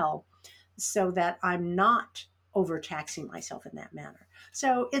well, so that I'm not overtaxing myself in that manner?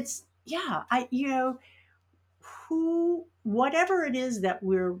 So it's, whatever it is that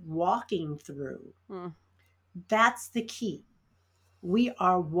we're walking through, Mm. that's the key. We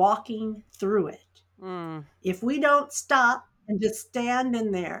are walking through it. Mm. If we don't stop and just stand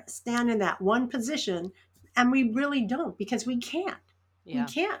in that one position, and we really don't, because we can't. Yeah.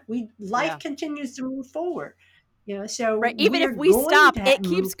 We can't. Life continues to move forward. So Right. Even if we're we going stop, to it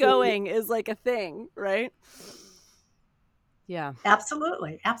move keeps forward. going is like a thing, right? Yeah.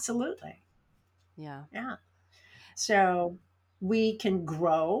 Absolutely. Absolutely. Yeah. Yeah. So we can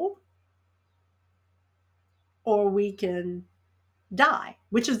grow or we can die,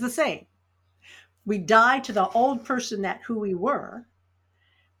 which is the same. We die to the old person, who we were,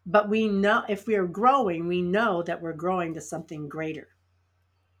 but we know if we are growing, we know that we're growing to something greater.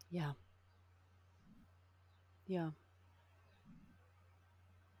 Yeah. Yeah.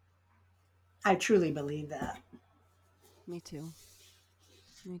 I truly believe that. Me too.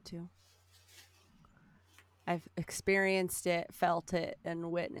 Me too. I've experienced it, felt it,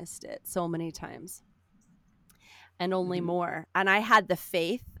 and witnessed it so many times. And only more. And I had the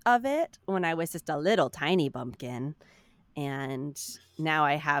faith of it when I was just a little tiny bumpkin. And now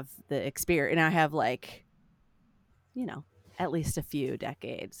I have the experience, and I have at least a few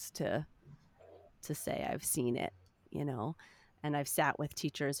decades to say I've seen it, and I've sat with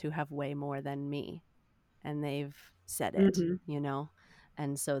teachers who have way more than me, and they've said it,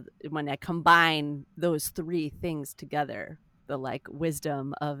 and so when I combine those three things together, the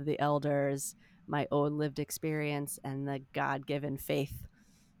wisdom of the elders, my own lived experience, and the God-given faith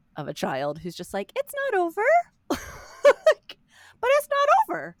of a child who's just like, it's not over. But it's not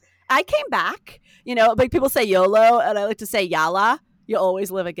over. I came back, like people say YOLO, and I like to say YALA. You always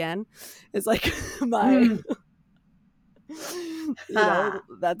live again. It's like my,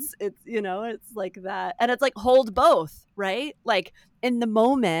 that's it. It's like that, and it's like hold both, right? Like in the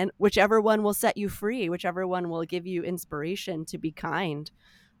moment, whichever one will set you free, whichever one will give you inspiration to be kind,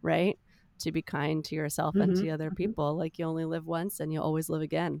 right? To be kind to yourself and to other people. Like you only live once, and you always live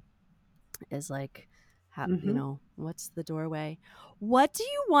again. Is like, what's the doorway? What do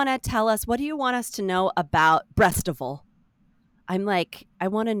you want to tell us? What do you want us to know about Breastival? I'm like, I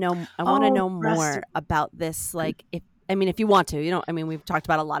want to know more about this. Like, if you want to, we've talked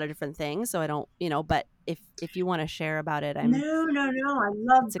about a lot of different things, so I don't, but if you want to share about it, No. I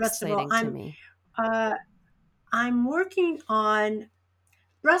love it's Breastival. exciting to me. Uh, I'm working on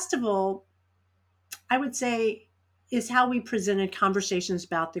Breastival. I would say is how we presented Conversations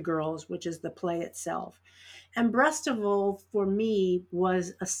About the Girls, which is the play itself. And Breastival for me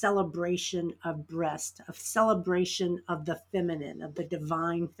was a celebration of breast, a celebration of the feminine, of the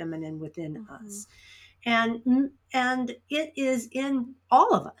divine feminine within us. And it is in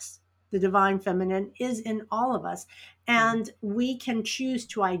all of us. The divine feminine is in all of us, and we can choose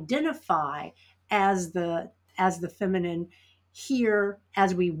to identify as the feminine here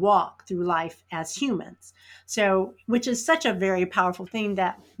as we walk through life as humans. So, which is such a very powerful thing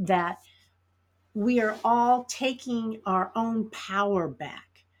that we are all taking our own power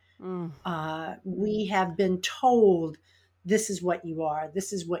back. We have been told this is what you are,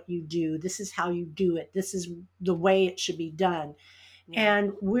 this is what you do, this is how you do it, this is the way it should be done.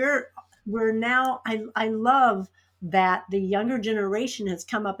 And we're now, I love that the younger generation has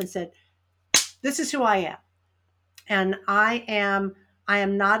come up and said, this is who I am. And I am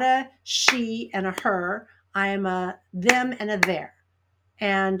not a she and a her. I am a them and a there.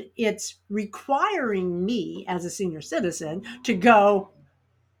 And it's requiring me as a senior citizen to go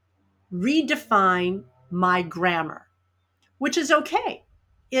redefine my grammar, which is okay.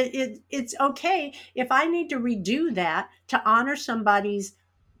 It's okay if I need to redo that to honor somebody's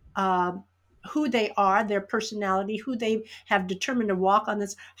uh, who they are, their personality, who they have determined to walk on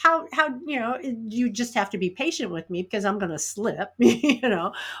this. How you just have to be patient with me because I'm going to slip,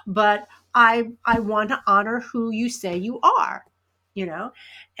 But I want to honor who you say you are,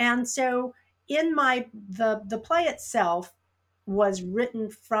 And so in the play itself was written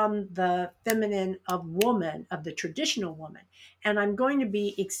from the feminine of woman, of the traditional woman. And I'm going to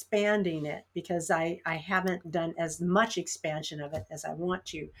be expanding it because I haven't done as much expansion of it as I want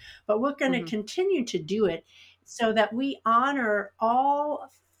to. But we're going to continue to do it so that we honor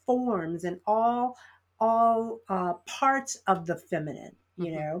all forms and all parts of the feminine,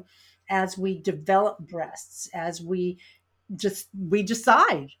 as we develop breasts, as we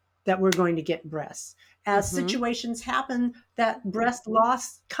decide that we're going to get breasts, as situations happen that breast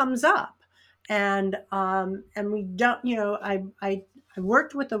loss comes up. And we don't, I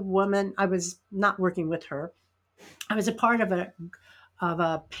worked with a woman. I was not working with her. I was a part of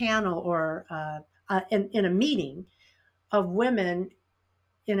a panel or in a meeting of women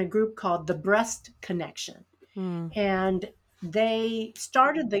in a group called the Breast Connection. And they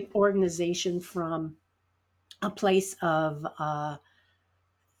started the organization from a place of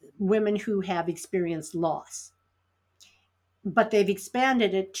women who have experienced loss. But they've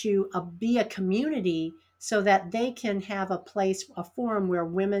expanded it to be a community so that they can have a place, a forum where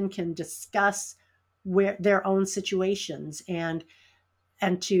women can discuss their own situations and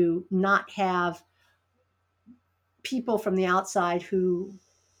to not have people from the outside who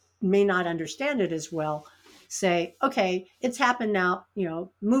may not understand it as well say, okay, it's happened now,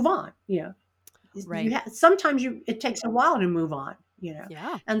 move on, Right. Sometimes it takes a while to move on,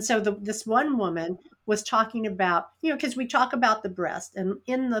 Yeah. And so this one woman was talking about, because we talk about the breast, and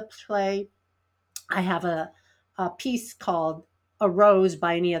in the play, I have a piece called A Rose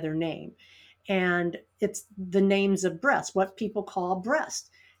by Any Other Name. And it's the names of breasts, what people call breast.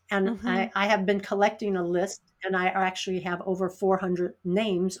 And I have been collecting a list, and I actually have over 400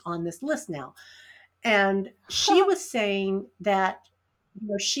 names on this list now. And she was saying that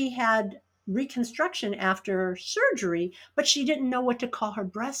she had reconstruction after surgery, but she didn't know what to call her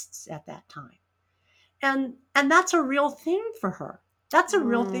breasts at that time. And that's a real thing for her. That's a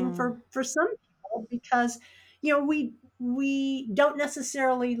real thing for some people because we don't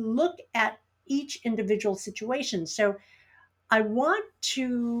necessarily look at each individual situation. So I want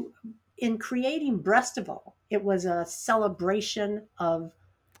to, in creating Breastival, it was a celebration of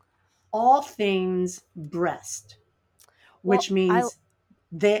all things breast, which means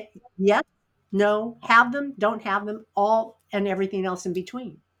that yes, no, have them, don't have them, all and everything else in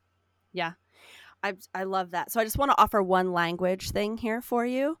between. Yeah. I love that. So I just want to offer one language thing here for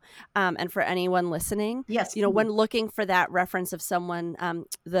you, and for anyone listening. Yes, when looking for that reference of someone,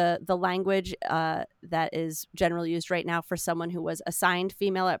 the language that is generally used right now for someone who was assigned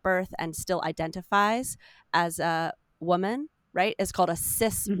female at birth and still identifies as a woman, right, is called a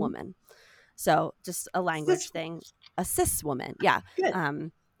cis woman. So just a language thing, a cis woman. Yeah.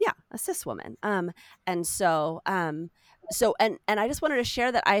 Good. Yeah, a cis woman. And so, and I just wanted to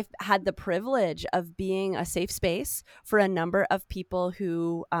share that I've had the privilege of being a safe space for a number of people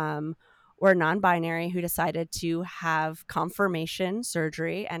who were non-binary, who decided to have confirmation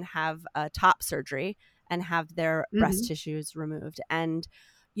surgery and have a top surgery and have their breast tissues removed. And,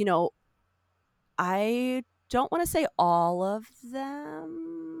 I don't want to say all of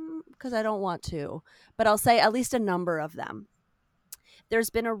them because I don't want to, but I'll say at least a number of them.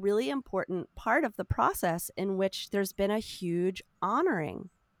 There's been a really important part of the process in which there's been a huge honoring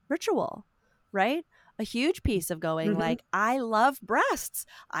ritual, right? A huge piece of going like, I love breasts.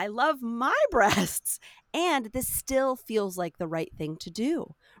 I love my breasts. And this still feels like the right thing to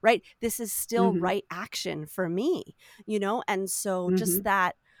do, right? This is still right action for me, you know? And so just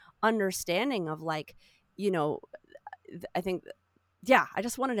that understanding of like, you know, I think, yeah, I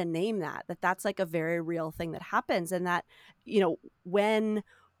just wanted to name that's like a very real thing that happens. And that, you know, when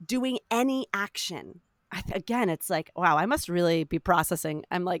doing any action, again, it's like, wow, I must really be processing.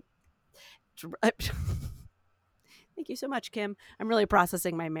 I'm like, thank you so much, Kim. I'm really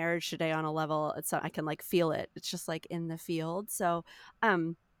processing my marriage today on a level. I can like feel it. It's just like in the field. So,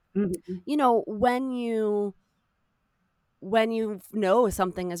 you know, when you know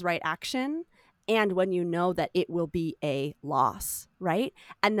something is right action, and when you know that it will be a loss, right?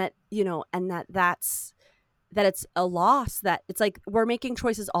 And that, you know, and that's it's a loss, that it's like we're making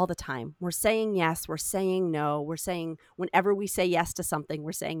choices all the time. We're saying yes, we're saying no, we're saying whenever we say yes to something,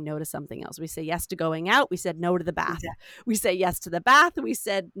 we're saying no to something else. We say yes to going out, we said no to the bath. Exactly. We say yes to the bath, we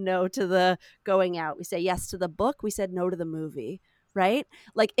said no to the going out. We say yes to the book, we said no to the movie, right?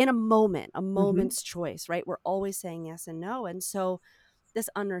 Like in a moment's choice, right? We're always saying yes and no. And so this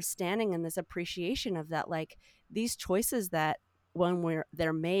understanding and this appreciation of that, like these choices that when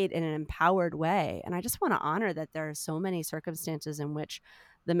they're made in an empowered way. And I just want to honor that there are so many circumstances in which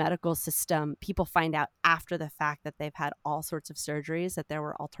the medical system, people find out after the fact that they've had all sorts of surgeries, that there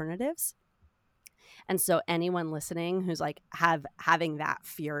were alternatives. And so anyone listening who's like having that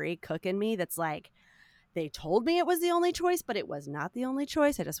fury cook in me, that's like, they told me it was the only choice, but it was not the only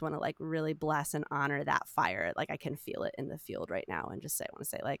choice. I just want to like really bless and honor that fire. Like I can feel it in the field right now, and just want to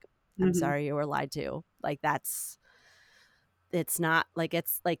say like, I'm sorry you were lied to. Like it's not like,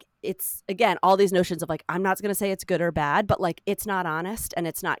 it's again, all these notions of like, I'm not going to say it's good or bad, but like, it's not honest and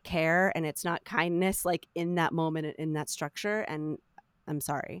it's not care and it's not kindness, like in that moment, in that structure. And I'm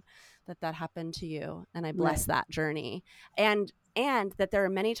sorry that happened to you. And I bless that journey. And that there are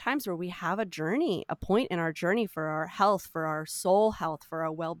many times where we have a journey, a point in our journey for our health, for our soul health, for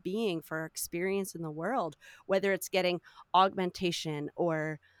our well-being, for our experience in the world, whether it's getting augmentation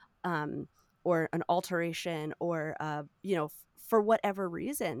or an alteration or, you know, for whatever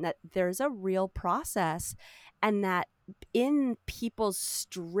reason, that there's a real process, and that in people's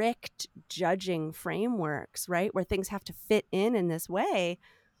strict judging frameworks, right, where things have to fit in this way,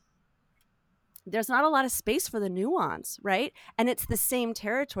 there's not a lot of space for the nuance, right? And it's the same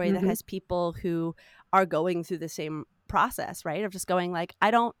territory that has people who are going through the same process, right? Of just going like,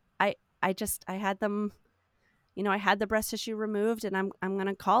 I had them, you know, I had the breast tissue removed and I'm going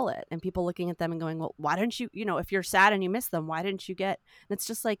to call it. And people looking at them and going, well, why don't you, you know, if you're sad and you miss them, why didn't you get, and it's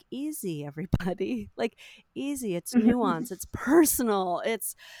just like, easy, everybody, like easy. It's nuance. It's personal.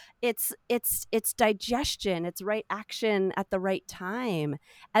 It's digestion. It's right action at the right time.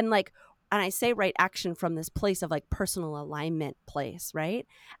 And like, and I say right action from this place of like personal alignment place, right?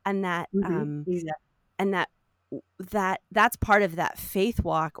 And that, and that's part of that faith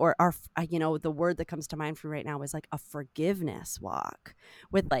walk, or our, you know, the word that comes to mind for right now is like a forgiveness walk,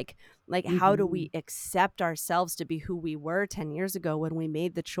 with like how do we accept ourselves to be who we were 10 years ago when we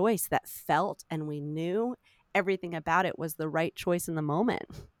made the choice that felt and we knew everything about it was the right choice in the moment,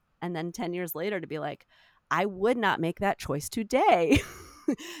 and then 10 years later to be like, I would not make that choice today.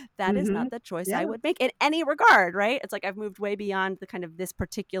 That is not the choice I would make in any regard, right? It's like I've moved way beyond the kind of this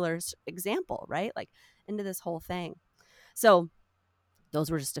particular example, right? Like into this whole thing. So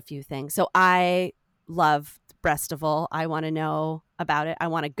those were just a few things. So I love Breastival. I want to know about it. I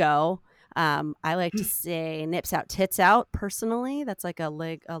want to go. I like to say nips out, tits out. Personally, that's like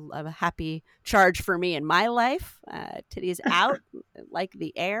a happy charge for me in my life. Titties out, like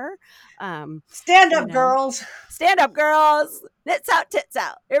the air. Stand up, girls. Stand up, girls. Nits out, tits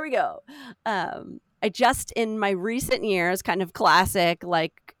out. Here we go. I just in my recent years, kind of classic,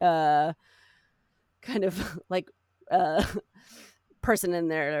 like kind of like person in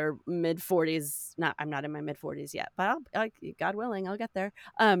their mid 40s. I'm not in my mid 40s yet, but God willing, I'll get there.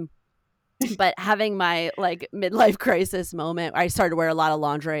 But having my like midlife crisis moment, I started to wear a lot of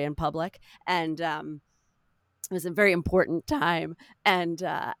lingerie in public, and it was a very important time, and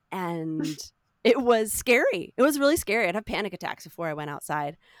it was scary. It was really scary. I'd have panic attacks before I went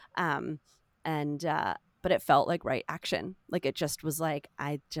outside, but it felt like right action. Like it just was like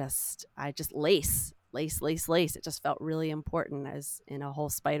I just lace lace, lace, lace. It just felt really important as in a whole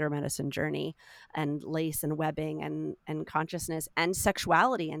spider medicine journey, and lace and webbing and consciousness and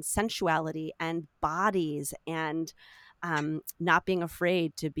sexuality and sensuality and bodies and not being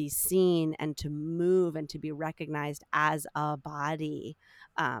afraid to be seen and to move and to be recognized as a body.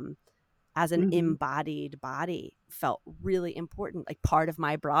 As an Mhm. embodied body felt really important, like part of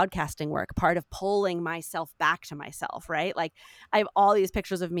my broadcasting work, part of pulling myself back to myself, right? Like I have all these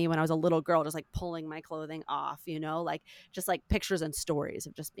pictures of me when I was a little girl, just like pulling my clothing off, like just like pictures and stories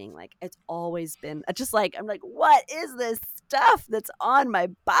of just being like, it's always been just like, I'm like, what is this stuff that's on my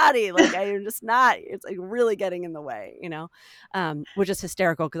body? Like I'm just not, it's like really getting in the way, which is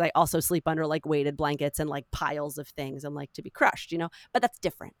hysterical because I also sleep under like weighted blankets and like piles of things and like to be crushed, but that's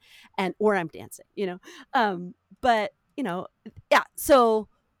different. And or I'm dancing, but yeah. So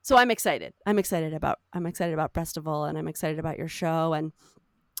I'm excited. I'm excited about Breastival, and I'm excited about your show. And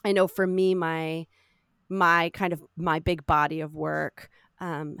I know for me, my kind of my big body of work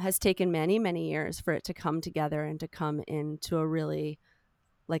has taken many, many years for it to come together and to come into a really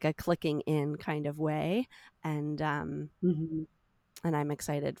like a clicking in kind of way. And Mhm. and I'm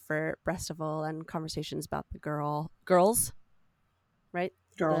excited for Breastival and conversations about the girls, right?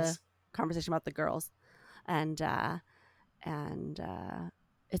 The Girls. conversation about the girls, and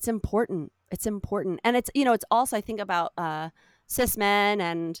it's important. It's important, and it's it's also, I think about cis men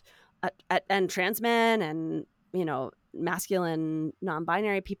and trans men and masculine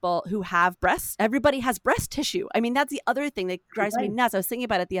non-binary people who have breasts. Everybody has breast tissue. I mean, that's the other thing that drives me Right. nuts. I was thinking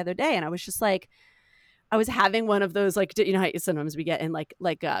about it the other day, and I was just like, I was having one of those, like, how sometimes we get in like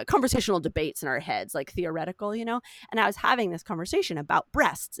conversational debates in our heads, like theoretical, and I was having this conversation about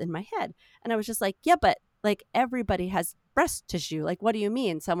breasts in my head, and I was just like, yeah, but like everybody has breast tissue. Like, what do you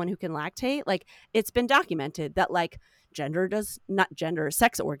mean? Someone who can lactate? Like, it's been documented that like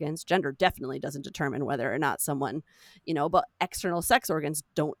sex organs, gender definitely doesn't determine whether or not someone, but external sex organs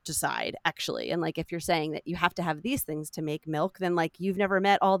don't decide actually. And like, if you're saying that you have to have these things to make milk, then like you've never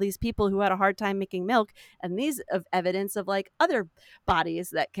met all these people who had a hard time making milk, and these of evidence of like other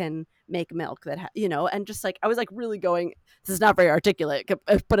bodies that can make milk that and just like I was like really going, this is not very articulate,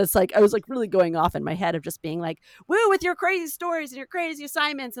 but it's like I was like really going off in my head of just being like, woo, with your crazy stories and your crazy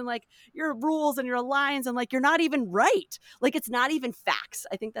assignments and like your rules and your lines, and like you're not even right, like it's not even facts.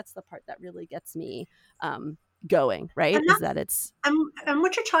 I think that's the part that really gets me going, right? And Is that's that it's and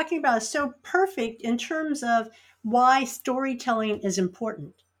what you're talking about is so perfect in terms of why storytelling is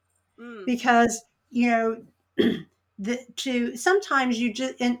important. mm, Because to sometimes you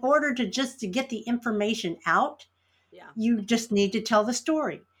just, in order to just to get the information out, yeah, you just need to tell the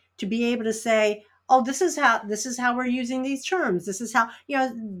story to be able to say, oh, this is how we're using these terms, this is how,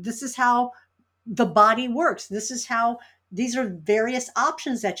 this is how the body works, this is how, these are various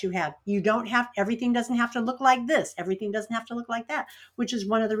options that you have. You don't have, everything doesn't have to look like this, everything doesn't have to look like that, which is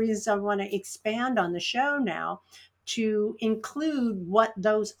one of the reasons I want to expand on the show now, to include what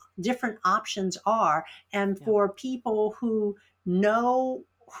those different options are, and yeah, for people who know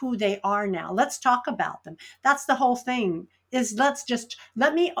who they are now, let's talk about them. That's the whole thing, is let's just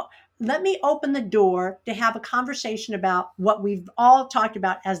let me open the door to have a conversation about what we've all talked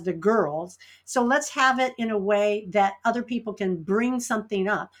about as the girls. So let's have it in a way that other people can bring something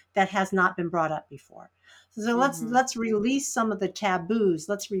up that has not been brought up before. So let's mm-hmm. let's release some of the taboos.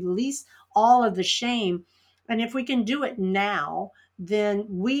 Let's release all of the shame. And if we can do it now, then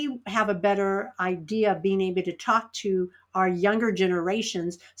we have a better idea of being able to talk to our younger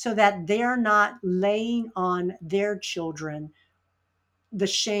generations so that they're not laying on their children the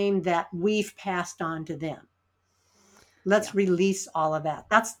shame that we've passed on to them. Yeah, Let's release all of that.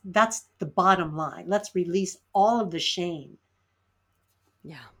 That's the bottom line. Let's release all of the shame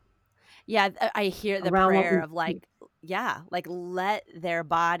yeah. Yeah, I hear the around what prayer we. of like, yeah, like let their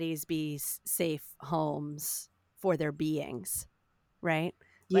bodies be safe homes for their beings, right?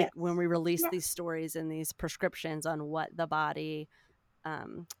 Like Yes. when we release Yeah. these stories and these prescriptions on what the body,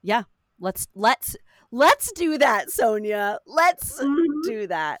 yeah, let's do that, Sonia. Let's Mhm. do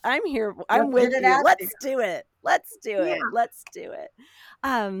that. I'm here. I'm Let's with get it you. out there. Let's do it. Let's do Yeah. it. Let's do it.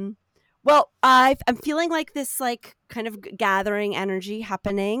 Um, well, I'm feeling like this, like kind of gathering energy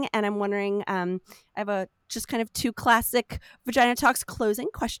happening, and I'm wondering. I have a just kind of two classic Vagina Talks closing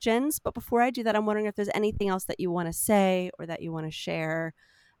questions, but before I do that, I'm wondering if there's anything else that you want to say or that you want to share,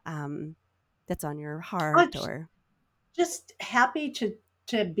 um, that's on your I'm heart, or just happy to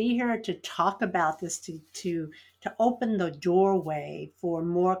be here to talk about this, to open the doorway for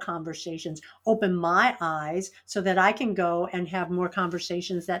more conversations, open my eyes so that I can go and have more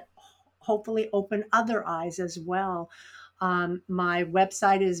conversations that hopefully open other eyes as well. My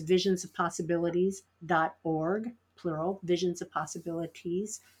website is visionsofpossibilities.org, plural,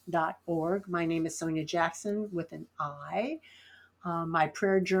 visionsofpossibilities.org. My name is Sonia Jackson with an I. My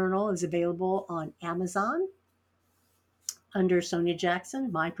prayer journal is available on Amazon under Sonia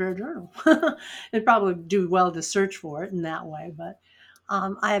Jackson, My Prayer Journal. It'd probably do well to search for it in that way, but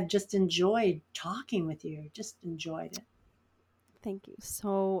I have just enjoyed talking with you. Just enjoyed it. Thank you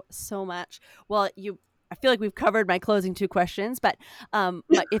so much. Well, I feel like we've covered my closing two questions, but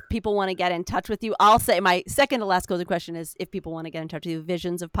if people want to get in touch with you, I'll say my second to last closing question is if people want to get in touch with you,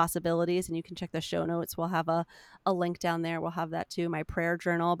 Visions of Possibilities, and you can check the show notes. We'll have a link down there. We'll have that too. My Prayer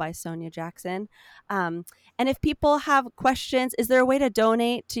Journal by Sonia Jackson. And if people have questions, is there a way to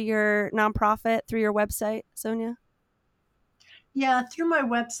donate to your nonprofit through your website, Sonia? Yeah, through my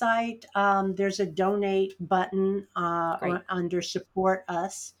website, there's a donate button Great. under support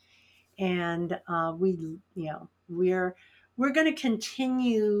us, and we're going to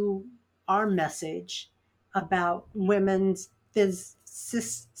continue our message about women's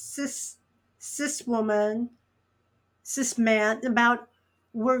cis woman, cis man, about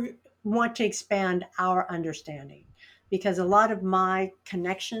we want to expand our understanding because a lot of my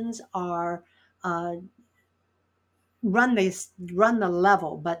connections are uh, run the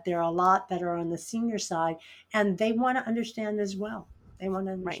level, but there are a lot that are on the senior side, and they want to understand as well. They want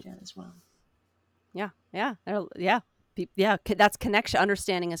to understand as well. Yeah. That's connection.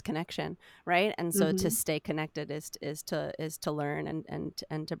 Understanding is connection, right? And so to stay connected is to learn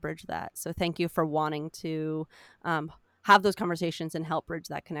and to bridge that. So thank you for wanting to have those conversations and help bridge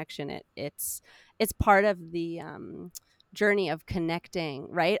that connection. It's part of the journey of connecting,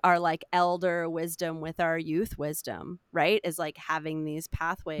 right? Our like elder wisdom with our youth wisdom, right? Is like having these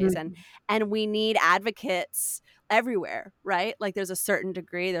pathways, and we need advocates everywhere, right? Like there's a certain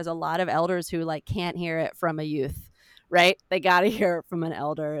degree, there's a lot of elders who like can't hear it from a youth, right? They got to hear it from an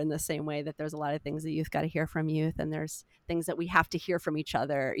elder in the same way that there's a lot of things the youth got to hear from youth, and there's things that we have to hear from each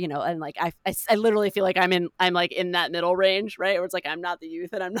other, and like I literally feel like I'm like in that middle range, right? Where it's like I'm not the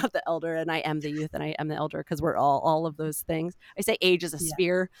youth and I'm not the elder, and I am the youth and I am the elder, because we're all of those things. I say age is a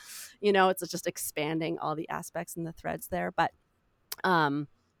sphere, it's just expanding all the aspects and the threads there, but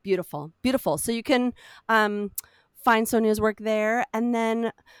beautiful. So you can find Sonia's work there. And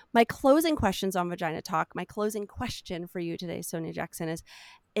then my closing questions on Vagina Talk, my closing question for you today, Sonia Jackson,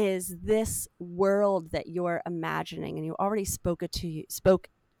 is this world that you're imagining, and you already spoke it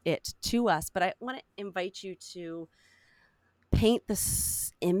to us, but I want to invite you to paint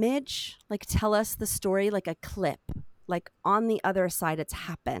this image, like tell us the story, like a clip, like on the other side it's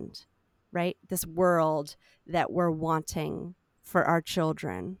happened, right? This world that we're wanting for our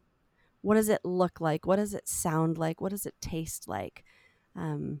children. What does it look like? What does it sound like? What does it taste like?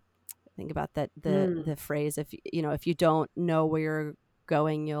 Think about that the phrase, if you don't know where you're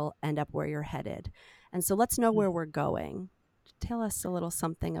going, you'll end up where you're headed. And so let's know where we're going. Tell us a little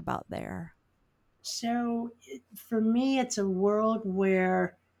something about there. So for me, it's a world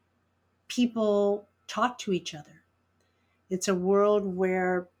where people talk to each other. It's a world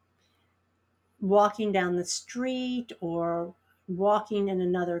where walking down the street or walking in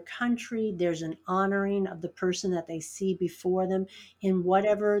another country, there's an honoring of the person that they see before them in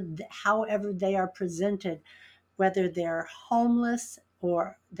however they are presented, whether they're homeless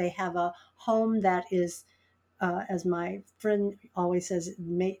or they have a home that is, as my friend always says,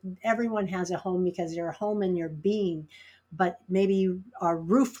 everyone has a home because you're a home in your being, but maybe you are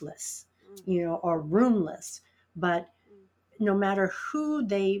roofless, or roomless. But no matter who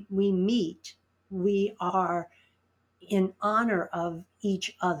we meet, we are in honor of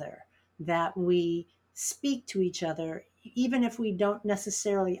each other, that we speak to each other. Even if we don't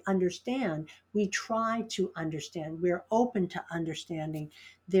necessarily understand, we try to understand. We're open to understanding.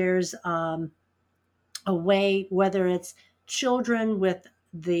 There's a way, whether it's children with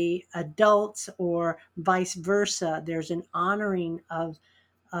the adults or vice versa, there's an honoring of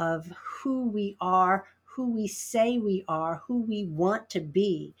who we are, who we say we are, who we want to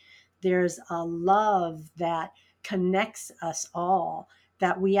be. There's a love that connects us all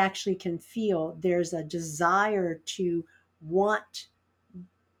that we actually can feel. There's a desire to want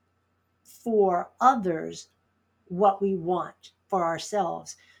for others what we want for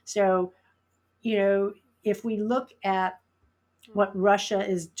ourselves. So, if we look at what Russia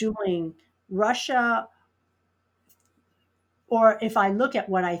is doing, or if I look at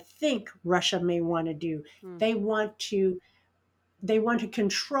what I think Russia may want to do, they want to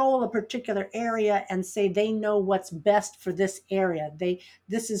control a particular area and say they know what's best for this area.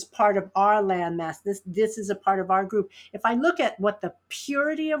 This is part of our landmass. This is a part of our group. If I look at what the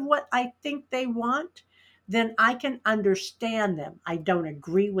purity of what I think they want, then I can understand them. I don't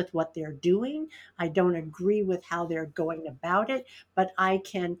agree with what they're doing. I don't agree with how they're going about it, but I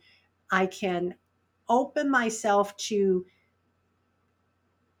can open myself to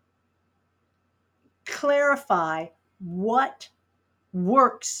clarify what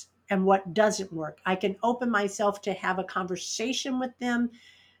works and what doesn't work. I can open myself to have a conversation with them.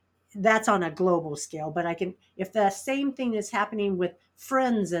 That's on a global scale, but I can, if the same thing is happening with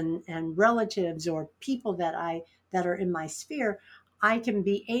friends and relatives or people that are in my sphere, I can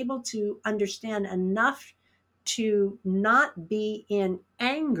be able to understand enough to not be in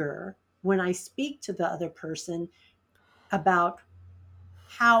anger when I speak to the other person about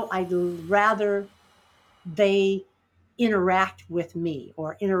how I'd rather they interact with me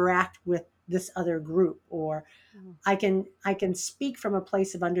or interact with this other group, or I can speak from a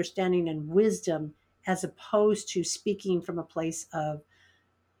place of understanding and wisdom as opposed to speaking from a place of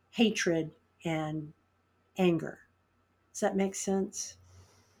hatred and anger. Does that make sense?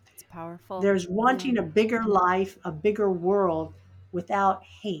 It's powerful. There's wanting a bigger life, a bigger world without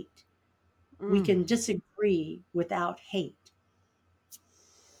hate. We can disagree without hate.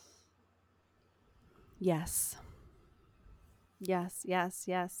 Yes. Yes, yes,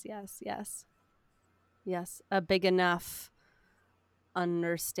 yes, yes, yes. Yes, a big enough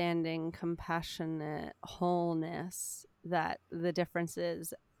understanding, compassionate wholeness that the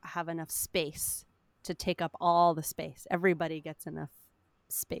differences have enough space to take up all the space. Everybody gets enough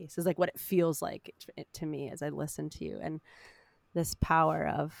space is like what it feels like to me as I listen to you. And this power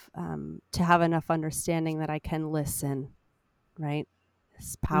of to have enough understanding that I can listen, right?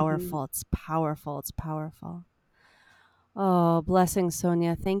 It's Mhm. powerful. It's powerful. It's powerful. Oh, blessings,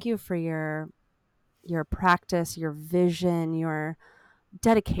 Sonia. Thank you for your practice, your vision, your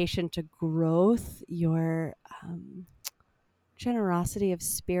dedication to growth, your generosity of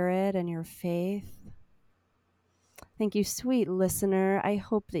spirit, and your faith. Thank you, sweet listener. I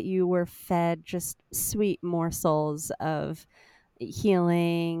hope that you were fed just sweet morsels of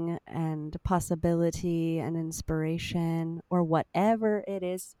healing and possibility and inspiration, or whatever it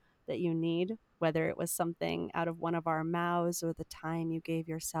is that you need, whether it was something out of one of our mouths or the time you gave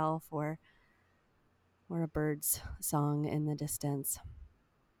yourself, or a bird's song in the distance.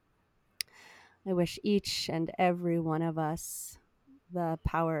 I wish each and every one of us the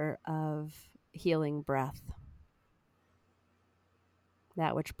power of healing breath,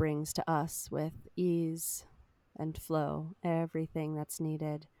 that which brings to us with ease and flow everything that's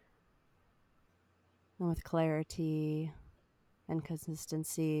needed, and with clarity and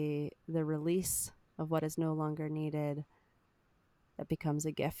consistency, the release of what is no longer needed, that becomes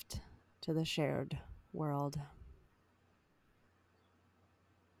a gift to the shared world.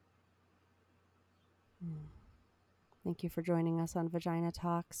 Thank you for joining us on Vagina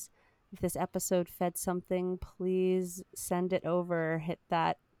Talks. If this episode fed something, please send it over. Hit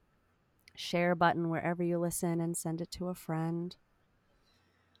that share button wherever you listen and send it to a friend.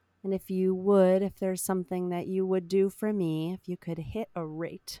 And if there's something that you would do for me, if you could hit a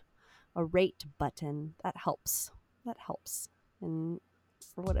rate button, that helps. That helps. And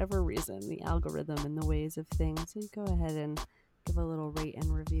for whatever reason, the algorithm and the ways of things, so you go ahead and give a little rate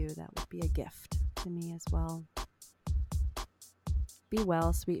and review. That would be a gift to me as well. Be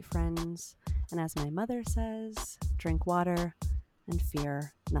well, sweet friends. And as my mother says, drink water and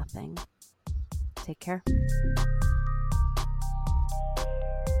fear nothing. Take care.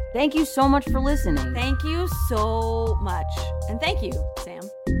 Thank you so much for listening. Thank you so much. And thank you, Sam.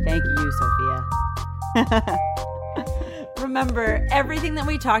 Thank you, Sophia. Remember, everything that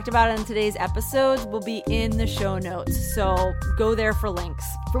we talked about in today's episodes will be in the show notes, so go there for links.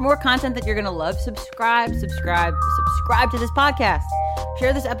 For more content that you're going to love, subscribe to this podcast.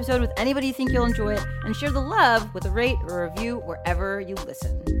 Share this episode with anybody you think you'll enjoy it, and share the love with a rate or review wherever you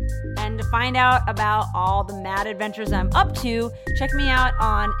listen. And to find out about all the mad adventures I'm up to, check me out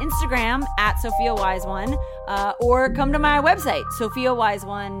on Instagram at SophiaWiseOne, or come to my website,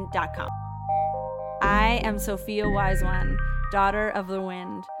 SophiaWiseOne.com. I am Sophia Wiseone, daughter of the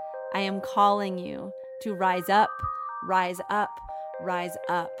wind. I am calling you to rise up, rise up, rise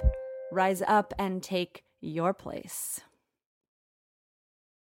up, rise up and take your place.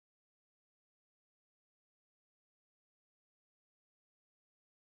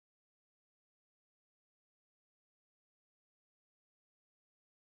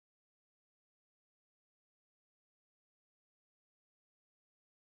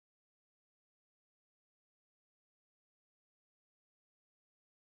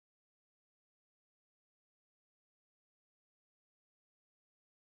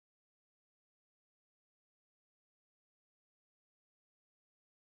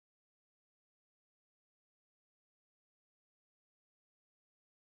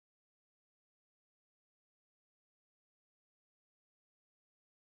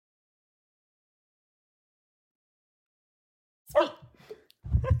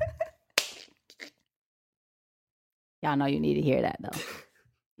 Y'all know you need to hear that, though.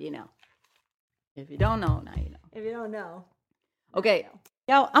 You know. If you don't know, now you know. If you don't know. Okay.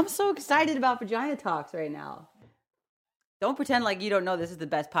 Yo, I'm so excited about Vagina Talks right now. Don't pretend like you don't know this is the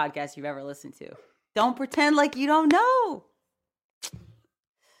best podcast you've ever listened to. Don't pretend like you don't know.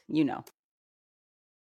 You know.